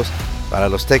los Astros, para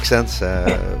los Texans,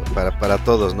 para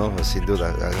todos, ¿no? Sin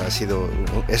duda,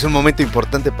 es un momento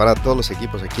importante para todos los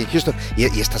equipos aquí en Houston, y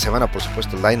esta semana, por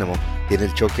supuesto, el Dynamo tiene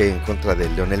el choque en contra de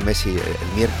Lionel Messi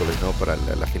el miércoles, ¿no? Para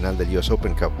la final del US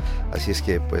Open Cup, así es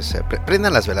que pues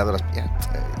prendan las veladoras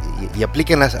y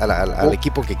aplíquenlas al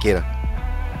equipo que quieran.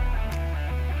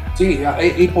 Sí,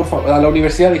 y por favor, a la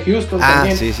Universidad de Houston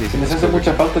también. Sí, les hace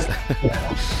mucha falta.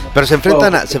 Pero se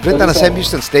enfrentan a Sam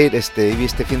Houston State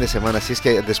este fin de semana, así es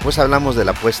que después hablamos de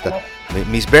la apuesta.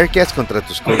 Mis Bearcats contra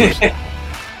tus Cougars.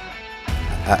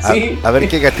 A ver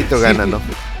qué gatito gana, ¿no?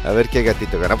 A ver qué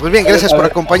gatito gana. Pues bien, gracias por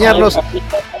acompañarnos.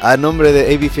 A nombre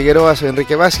de Avi Figueroa, soy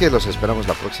Enrique Vázquez. Los esperamos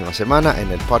la próxima semana en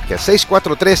el podcast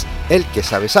 643, el que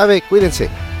sabe. Cuídense.